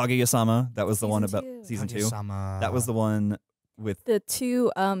 Kaguya-sama, that was the one Season about two. season 2. Kaguya-sama. That was the one with The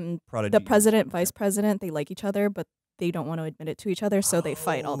two Prodigy. the president, vice president, they like each other, but they don't want to admit it to each other, so they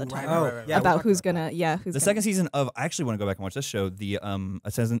fight all the Oh, right, time right, right, yeah, right. about who's gonna who's the gonna. second season of. I actually want to go back and watch this show. The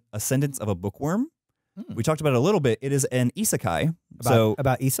Ascendance of a Bookworm. Hmm. We talked about it a little bit. It is an isekai.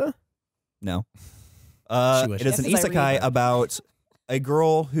 About Issa? No. She wishes. It is an Yes, 'cause I read isekai it. about a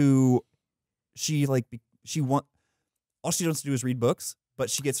girl who all she wants to do is read books, but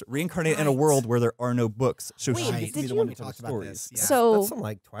she gets reincarnated in a Right. world where there are no books. So Wait, she Right. gets to be did the one you- to tell the talked about stories. this. Yeah. So That's some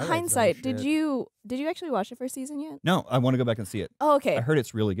like Twilight Zone hindsight, did shit. you actually watch the first season yet? No, I want to go back and see it. Oh, okay. I heard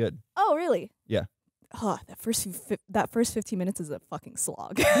it's really good. Oh, really? Yeah. Oh, that first 15 minutes is a fucking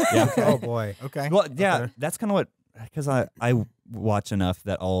slog. Yeah. Oh boy. Okay. Well, yeah, Okay. that's kind of what because I watch enough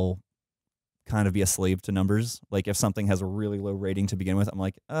that I'll kind of be a slave to numbers. Like if something has a really low rating to begin with, I'm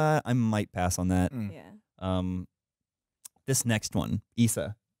like, I might pass on that. Mm. Yeah. This next one,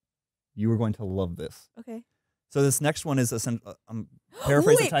 Issa, you are going to love this. Okay. So this next one is I'm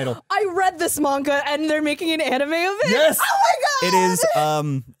paraphrase the Wait, title. I read this manga and they're making an anime of it. Yes! Oh my It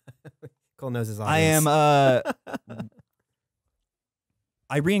god. is Cole knows his I am audience.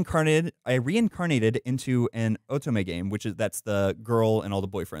 I reincarnated into an otome game, that's the girl and all the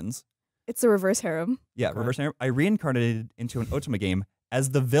boyfriends. It's a reverse harem. Yeah, Okay. reverse narrative. I reincarnated into an otome game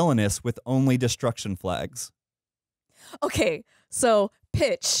as the villainess with only destruction flags. Okay, so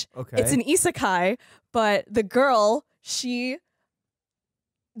pitch. Okay. It's an isekai, but the girl,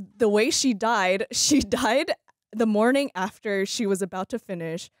 the way she died the morning after she was about to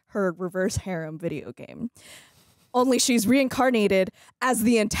finish her reverse harem video game. Only she's reincarnated as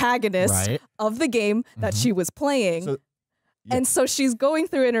the antagonist Right. of the game that Mhm. she was playing. So- Yeah. And so she's going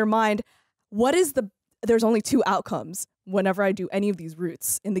through in her mind, there's only two outcomes whenever I do any of these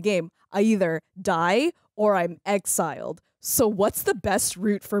routes in the game. I either die or I'm exiled. So what's the best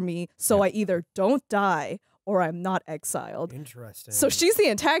route for me? So I either don't die or I'm not exiled. Interesting. So she's the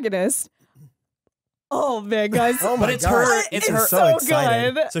antagonist. Oh man, guys. Oh my But it's God. her- It's her- so so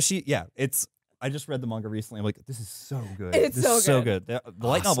excited. good. So I just read the manga recently. I'm like, this is so good. It's this so is so good. good. The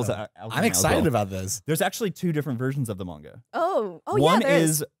light novels. Awesome. Out I'm now as excited well. about this. There's actually 2 different versions of the manga. Oh One yeah, there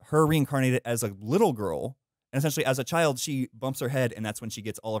is her reincarnated as a little girl, and essentially as a child, she bumps her head, and that's when she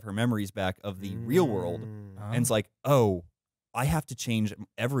gets all of her memories back of the real world. Mm. Um, And it's like, oh, I have to change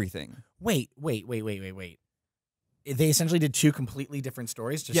everything. Wait. they essentially did 2 completely different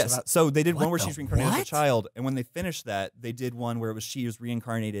stories. Just Yes. about, So they did What one where the she's reincarnated as what? a child, and when they finished that, they did one where she was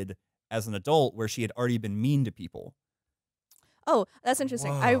reincarnated as an adult, where she had already been mean to people. Oh, that's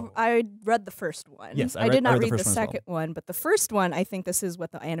interesting. Whoa. I read the first one. Yes, I I read- did I not read the read the first one as well. second one, but the first one, I think this is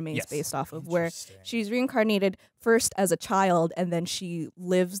what the anime Yes. is based off of, where Interesting. she's reincarnated first as a child, and then she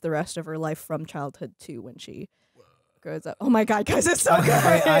lives the rest of her life from childhood to when she grows up. Oh my god, guys, it's so good. So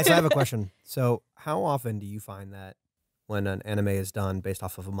I have a question. So how often do you find that when an anime is done based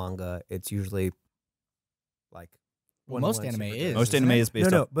off of a manga, it's usually like Well, one most one anime super is, good? Most isn't anime it? is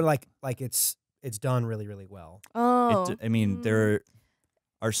based no, off. but like it's done really really well. Oh, I mean, mm. there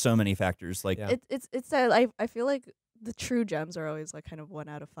are so many factors. Like, Yeah. It's that I feel like the true gems are always like kind of 1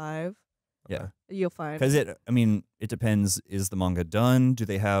 out of 5. yeah, You'll find. because it depends. Is the manga done? Do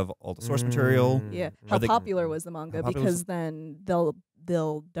they have all the source material? Yeah, Mm, how they- popular was the manga? how popular was- Because then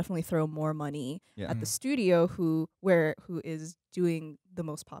they'll definitely throw more money Yeah. at Mm. the studio who is doing the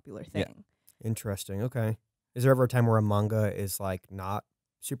most popular Yeah. thing. Interesting. Okay. Is there ever a time where a manga is like not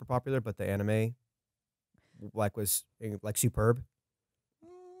super popular, but the anime like was like superb?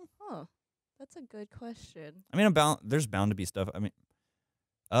 Huh. That's a good question. I mean, there's bound to be stuff. I mean,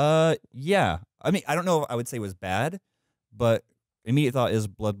 yeah. I mean, I don't know if I would say it was bad, but immediate thought is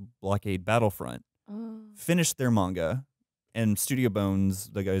Blood Blockade Battlefront Oh. finished their manga, and Studio Bones,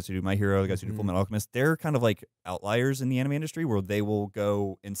 the guys who do My Hero, the guys who do Mhm. Full Metal Alchemist, they're kind of like outliers in the anime industry where they will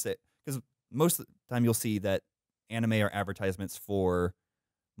go and sit, because most of the time you'll see that anime are advertisements for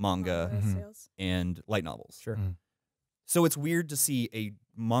manga Mhm. sales. and light novels. Sure. Mm. So it's weird to see a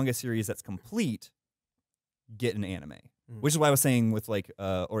manga series that's complete get an anime, which is why I was saying with like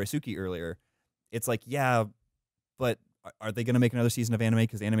Orisuki earlier. It's like, yeah, but are they going to make another season of anime?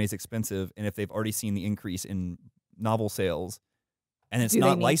 Because anime is expensive, and if they've already seen the increase in novel sales, and it's Do they not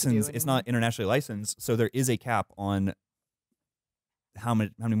need to do licensed, any it's more? not internationally licensed, so there is a cap on how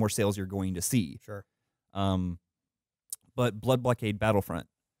many more sales you're going to see. Sure. But Blood Blockade Battlefront,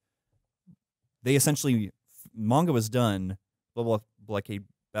 they essentially manga was done. Blood Blockade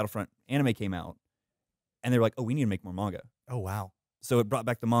Battlefront anime came out, and they were like, "Oh, we need to make more manga." Oh wow. So it brought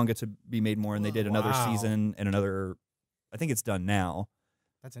back the manga to be made more, and they did another Wow. season and another. I think it's done now,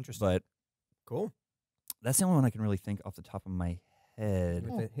 That's interesting. but Cool. that's the only one I can really think off the top of my head.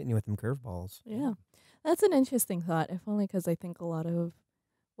 Hitting you with them curveballs. Yeah. That's an interesting thought, if only because I think a lot of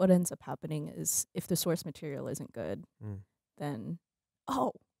what ends up happening is if the source material isn't good, Mm. then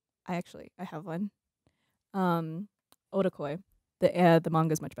I have one. Otakoi. The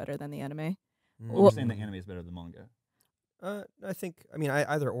manga is much better than the anime. Well, we're saying the anime is better than manga. I think. I mean,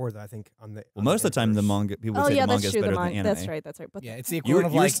 either or. I think on the. Well, most of the time, the manga people would Oh say yeah, the manga that's is true. better The than manga. anime. That's right. That's right. But yeah, it's the You were- equivalent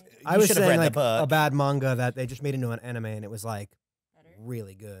of you were like s- I you was should have saying read like the book. a bad manga that they just made into an anime and it was like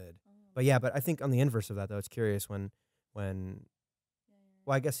really good. But yeah, but I think on the inverse of that though, it's curious when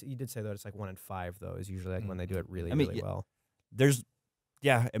well, I guess you did say that it's like 1 in 5 though is usually like when they do it really I mean, really yeah. well.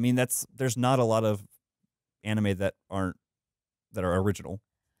 I mean, there's not a lot of anime that are original.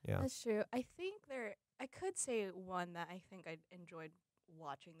 Yeah. That's true. I think I could say one that I think I enjoyed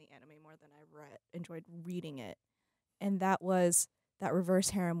watching the anime more than I enjoyed reading it, and that was that reverse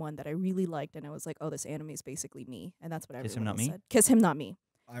harem one that I really liked, and I was like, oh, this anime is basically me, and that's what Kiss everyone Him, Not else Me? said. Kiss Him, Not Me.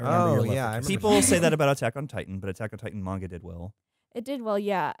 I remember your Oh, love yeah, for I Kiss remember Me. People say that about Attack on Titan, but Attack on Titan manga did well. It did well,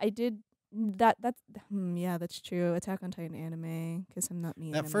 yeah. I did yeah, that's true. Attack on Titan anime, Kiss Him, Not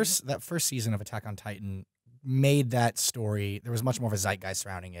Me. That anime. first season of Attack on Titan made that story. There was much more of a zeitgeist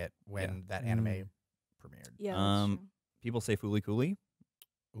surrounding it when that anime premiered. Yeah, that's Um, true. People say Fooly Cooly.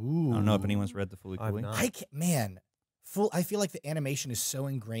 Ooh, I don't know if anyone's read the Fooly I've Cooly. not. I feel like the animation is so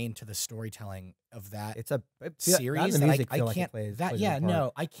ingrained to the storytelling of that It's a series that, and the that music I feel like it can't. plays that plays a yeah, part.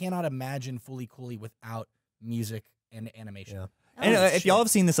 no, I cannot imagine Fully Cooley without music and animation. Yeah. And Holy if y'all shit. have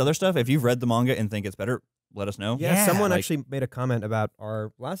seen this other stuff, if you've read the manga and think it's better, let us know. Yeah, Yeah, someone like- actually made a comment about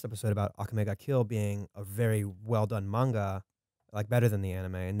our last episode about Akame ga Kill being a very well done manga, like better than the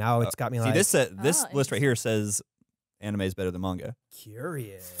anime. And now it's got me See, like this Oh, list right here says anime is better than manga.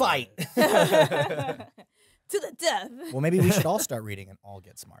 curious. Fight. To the death. Well, maybe we should all start reading and all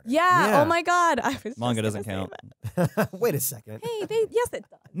get smarter. Yeah. Yeah. Oh my God. I was just Manga gonna doesn't say count. that. Wait a second. Hey, yes, it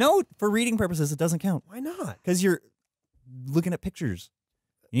does. No, for reading purposes, it doesn't count Why not? because you're looking at pictures.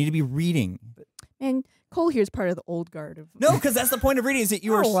 You need to be reading. Man, Cole here's part of the old guard of. No, because that's the point of reading is that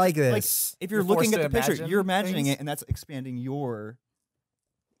you I are don't like like, this. if you're You're looking forced at to the picture, imagine you're imagining things? it, and that's expanding your.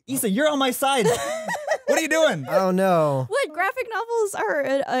 Issa, you're on my side. What are you doing? Oh no. What graphic novels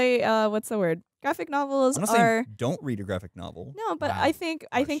are what's the word? Graphic novels I'm not are saying don't read a graphic novel. no, but Wow. I think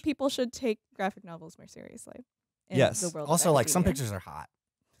Harsh. people should take graphic novels more seriously. In Yes. The world of Also, like some academia. pictures are hot,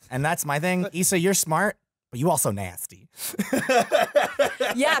 and that's my thing. Issa, you're smart. but you also nasty.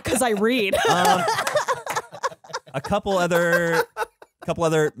 Yeah, because I read. A couple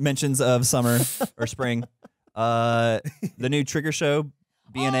other mentions of summer or spring. The new Trigger show,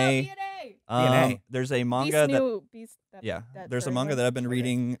 BNA. BNA. There's a manga that that there's a bird manga was. that I've been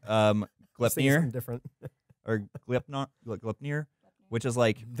reading, I was thinking Glepnir something different. or Glepnir, which is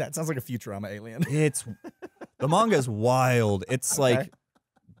like That sounds like a Futurama alien. it's the manga is wild. It's Okay. like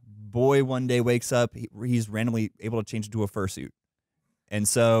boy one day wakes up, he's randomly able to change into a fursuit, and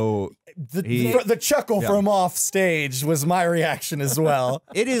so The chuckle Yeah. from off stage was my reaction as well.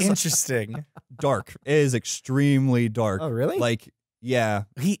 it is Interesting. dark. It is extremely dark. Oh, really? Like yeah.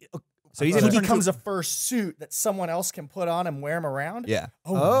 So he's he able to turn becomes into a fursuit that someone else can put on and wear him around. yeah,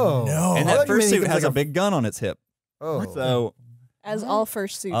 Oh. no! and I that thought you meant he fursuit was has like a big gun on its hip. Oh. So As all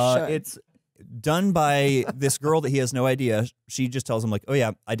fursuits should. it's done by this girl that he has no idea. She just tells him like, "Oh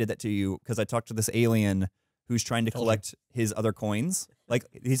yeah, I did that to you because I talked to this alien who's trying to collect his other coins." Like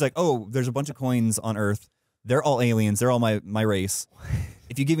he's like, "Oh, there's a bunch of coins on Earth. They're all aliens. They're all my race.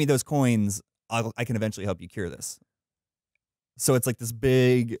 If you give me those coins, I can eventually help you cure this." So it's like this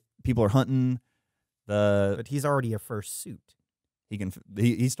big. People are hunting. But he's already a fursuit.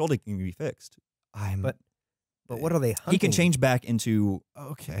 He's told it can be fixed. But what are they hunting? He can change back into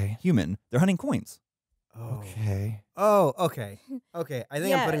Okay. human. They're hunting coins. Oh. Okay. Oh, okay. Okay. I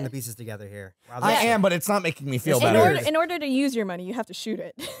think I'm Yeah. putting the pieces together here. Wow, I that's- am, but it's not making me feel In better. order- in order to use your money, you have to shoot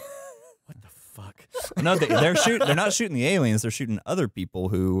it. What the fuck? No, they're not shooting the aliens. They're shooting other people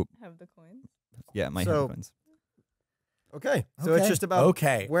who Have the coins. might So- have coins. Okay. So it's Okay. just about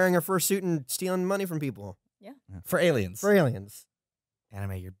Okay. wearing a fursuit and stealing money from people. For aliens. For aliens.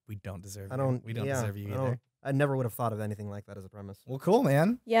 Anime, we don't deserve you. I don't. We don't yeah, deserve you I either. don't- I never would have thought of anything like that as a premise. Well, cool,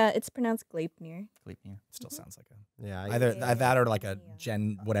 man. Yeah, it's pronounced Gleipnir. Still sounds like a Yeah. either Yeah. that or like a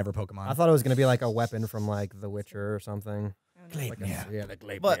Gen whatever Pokemon. I thought it was gonna be like a weapon from like The Witcher or something. Like a- Gleipnir. yeah, the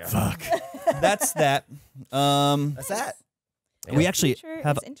Gleipnir. But Fuck. that's that. That's that. We actually Future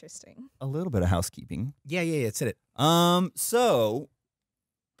have is interesting. a little bit of housekeeping. Yeah. It's it. So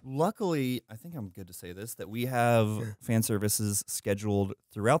luckily, I think I'm good to say this that we have fan services scheduled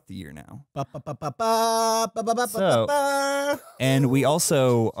throughout the year now, and we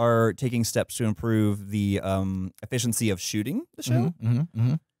also are taking steps to improve the efficiency of shooting the show.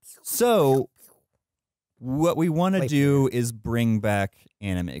 So what we want to do is bring back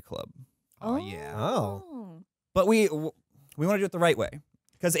Anime Club, Oh, yeah. Oh. but we want to do it the right way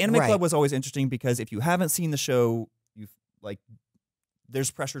because Anime Right. Club was always interesting because if you haven't seen the show, you like there's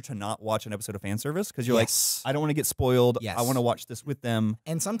pressure to not watch an episode of fan service because you're Yes. like, I don't want to get spoiled. Yes. I want to watch this with them.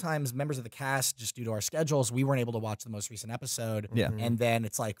 And sometimes members of the cast, just due to our schedules, we weren't able to watch the most recent episode. Yeah. Mhm. And then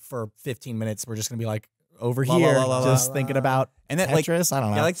it's like for 15 minutes, we're just going to be like over La, la, here, la, la, la, just la. thinking about And that like Tetris. I don't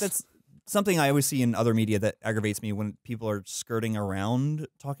know. yeah, like that's something I always see in other media that aggravates me when people are skirting around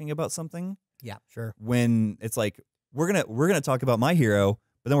talking about something. Sure. When it's like we're gonna talk about My Hero,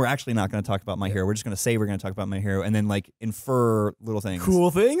 but then we're actually not gonna talk about My Hero. We're just gonna say we're gonna talk about My Hero, and then like infer little things.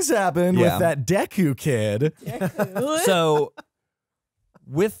 Cool things happened Yeah. with that Deku kid. So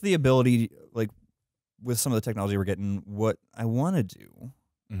with the ability, like with some of the technology we're getting, what I want to do,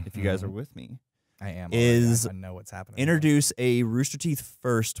 if you guys are with me, I am. is already. I know what's happening. introduce a Rooster Teeth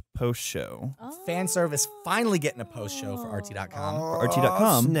first post show. Fan service finally getting a post show for RT.com.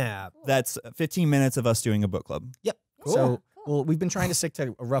 RT.com. Snap. That's 15 minutes of us doing a book club. Yep. Cool. So, well, we've been trying to stick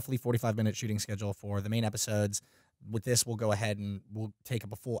to a roughly 45-minute shooting schedule for the main episodes. With this, we'll go ahead and we'll take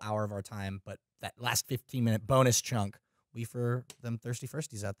up a full hour of our time, but that last 15-minute bonus chunk, we for them thirsty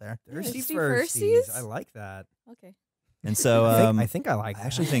firsties out there. Thirsty Thirsty firsties. firsties? I like that. Okay. And so I think I like I that.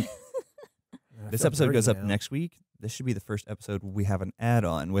 actually think I this feel episode dirty goes up now. next week. This should be the first episode we have an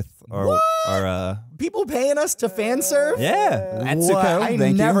add-on with our People paying us to fan serve? yeah, What? Atsuko. I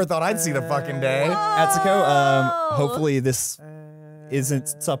thank never you. thought I'd see the fucking day. Atsuko. Whoa. Hopefully this isn't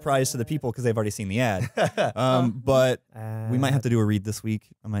a surprise to the people because they've already seen the ad. But we might have to do a read this week.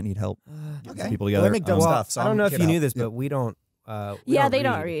 I might need help. Get some people Well, together. they make dumb Well, stuff. So I don't I'm know if kid you out. knew this, but we don't. We Yeah, don't they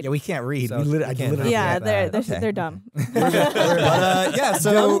don't read. Yeah, we can't read. So we you I can't literally Yeah, have they're that. Okay. they're dumb. But yeah,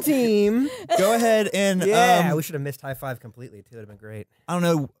 so Dumb team. go ahead and Yeah, we should have missed high five completely too. It'd have been great. I don't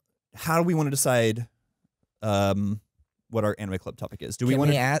know. How do we want to decide what our anime club topic is? Do we Can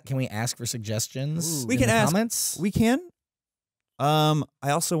want we to? can we ask for suggestions? Ooh. We in can the ask. comments. We can. I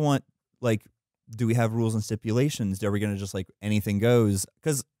also want like, do we have rules and stipulations? Are we going to just like anything goes?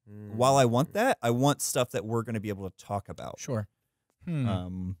 Because while I want that, I want stuff that we're going to be able to talk about. Sure.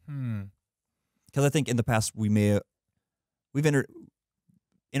 Because I think in the past we've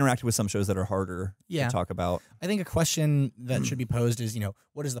interacted with some shows that are harder Yeah. to talk about. I think a question that should be posed is,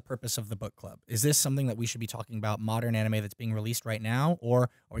 what is the purpose of the book club? Is this something that we should be talking about modern anime that's being released right now? Or are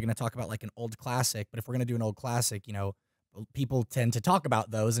we going to talk about like an old classic? But if we're going to do an old classic, people tend to talk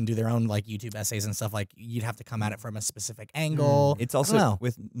about those and do their own like YouTube essays and stuff. Like you'd have to come at it from a specific angle. It's I don't know. also,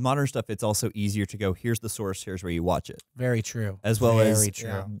 with modern stuff, it's also easier to go, here's the source, here's where you watch it. Very true. As well Very as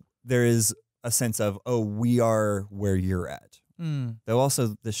true. there is a sense of, oh, we are where you're at. Mm. Though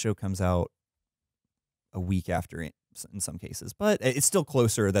also this show comes out a week after in some cases, but it's still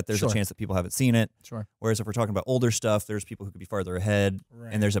closer that there's Sure. a chance that people haven't seen it. Sure. Whereas if we're talking about older stuff, there's people who could be farther ahead,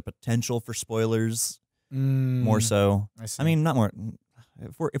 Right. and there's a potential for spoilers Mm. more so. I see. I mean, not more.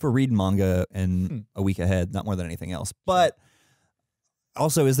 If we're reading manga and a week ahead, not more than anything else. But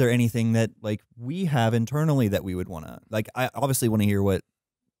also, is there anything that like we have internally that we would want to like? I obviously want to hear what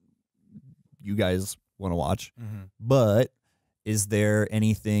you guys want to watch, Mhm. but is there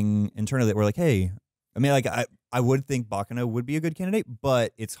anything internally that we're like, hey, I mean, like I would think Baccano would be a good candidate,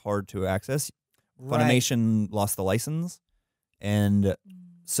 but it's hard to access. Right. Funimation lost the license, and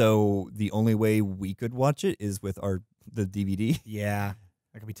so the only way we could watch it is with the DVD. Yeah.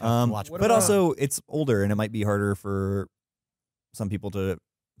 That could be tough to watch. what But about- also, it's older, and it might be harder for some people to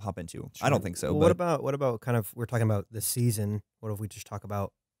hop into. I don't think so. Well, but what about kind of we're talking about the season? What if we just talk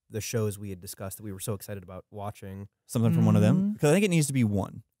about the shows we had discussed that we were so excited about watching? something from one of them, because I think it needs to be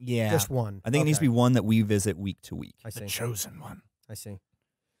one. Yeah. Just one. I think it needs to be Okay. one that we visit week to week. I see. the chosen one. I see.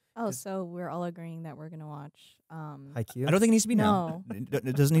 Oh, so we're all agreeing that we're gonna watch. Haikyuu. I don't think it needs to be now. No.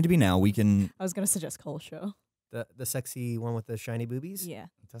 It doesn't need to be now. We can. I was gonna suggest Cole Show. The sexy one with the shiny boobies. Yeah.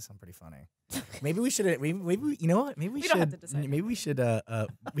 It does sound pretty funny. Maybe we should. Maybe you know what? Maybe we We should. don't have to decide. Maybe we should.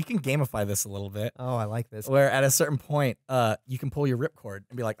 We can gamify this a little bit. Oh, I like this. Where at a certain point, you can pull your ripcord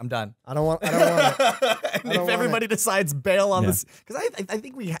and be like, "I'm done." I don't want. I don't want it. And don't if want everybody decides bail on Yeah. this, because I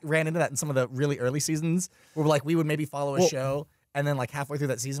think we ran into that in some of the really early seasons, where like we would maybe follow a Well- show, and then like halfway through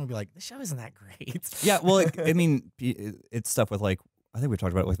that season, we'd be like, "This show isn't that great." Yeah. Well, I mean, it's stuff with like. I think we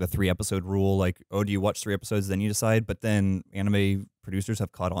talked about like the 3-episode rule. Like, oh, do you watch 3 episodes then you decide? But then anime producers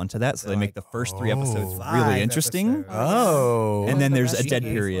have caught on to that, so They're they make like, the first 3 episodes oh, really 5 interesting. episodes. Oh. And then the there's a rest dead of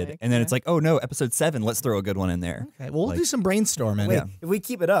it is period, like, and then yeah. it's like, oh no, episode 7, let's throw a good one in there. Okay, well, we'll Like- do some brainstorming. Wait, Yeah. if we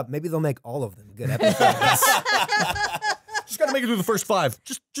keep it up, maybe they'll make all of them good episodes. Just gotta make it through the first 5.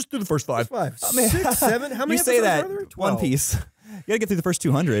 Just do the first 5. 5, I mean, 6, 7. How many You say episodes that are there? One 12. Piece. You gotta get through the first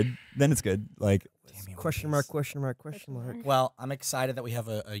 200, then it's good. Like, Question mark? Question mark? Question mark? Well, I'm excited that we have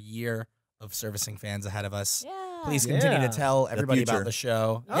a year of servicing fans ahead of us. Yeah. Please continue Yeah. to tell everybody future. about the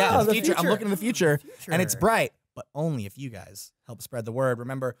show. Oh, Yeah, the the future. I'm future. looking to the future, and it's Future. bright, but only if you guys help spread the word.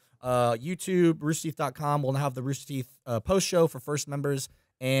 Remember, YouTube, roosterteeth.com. We'll now have the Rooster Teeth post show for first members,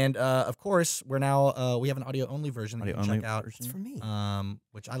 and of course, we're now we have an audio only version that you can Audio-only check out. It's for me.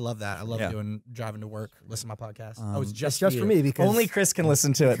 Which I love that. I love Yeah. doing driving to work, listen to my podcast. Um, it's just just for for you. me because- only Chris can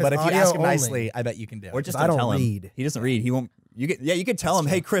listen to it. because But if you audio ask him only. nicely, I bet you can do it. or just I don't don't tell him. read. He doesn't read. He won't. You could tell him,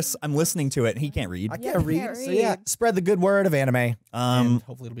 hey Chris, I'm listening to it, and he can't read. I Yeah, can't I read. can't So yeah, spread the good word of anime, and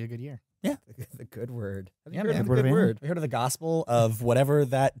hopefully it'll be a good year. The good word. Have you Yeah, heard man. of the good word? We heard of the gospel of whatever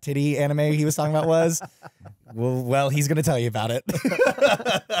that titty anime he was talking about was. well, he's gonna tell you about it.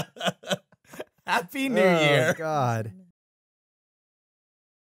 Happy New Oh, Year. God.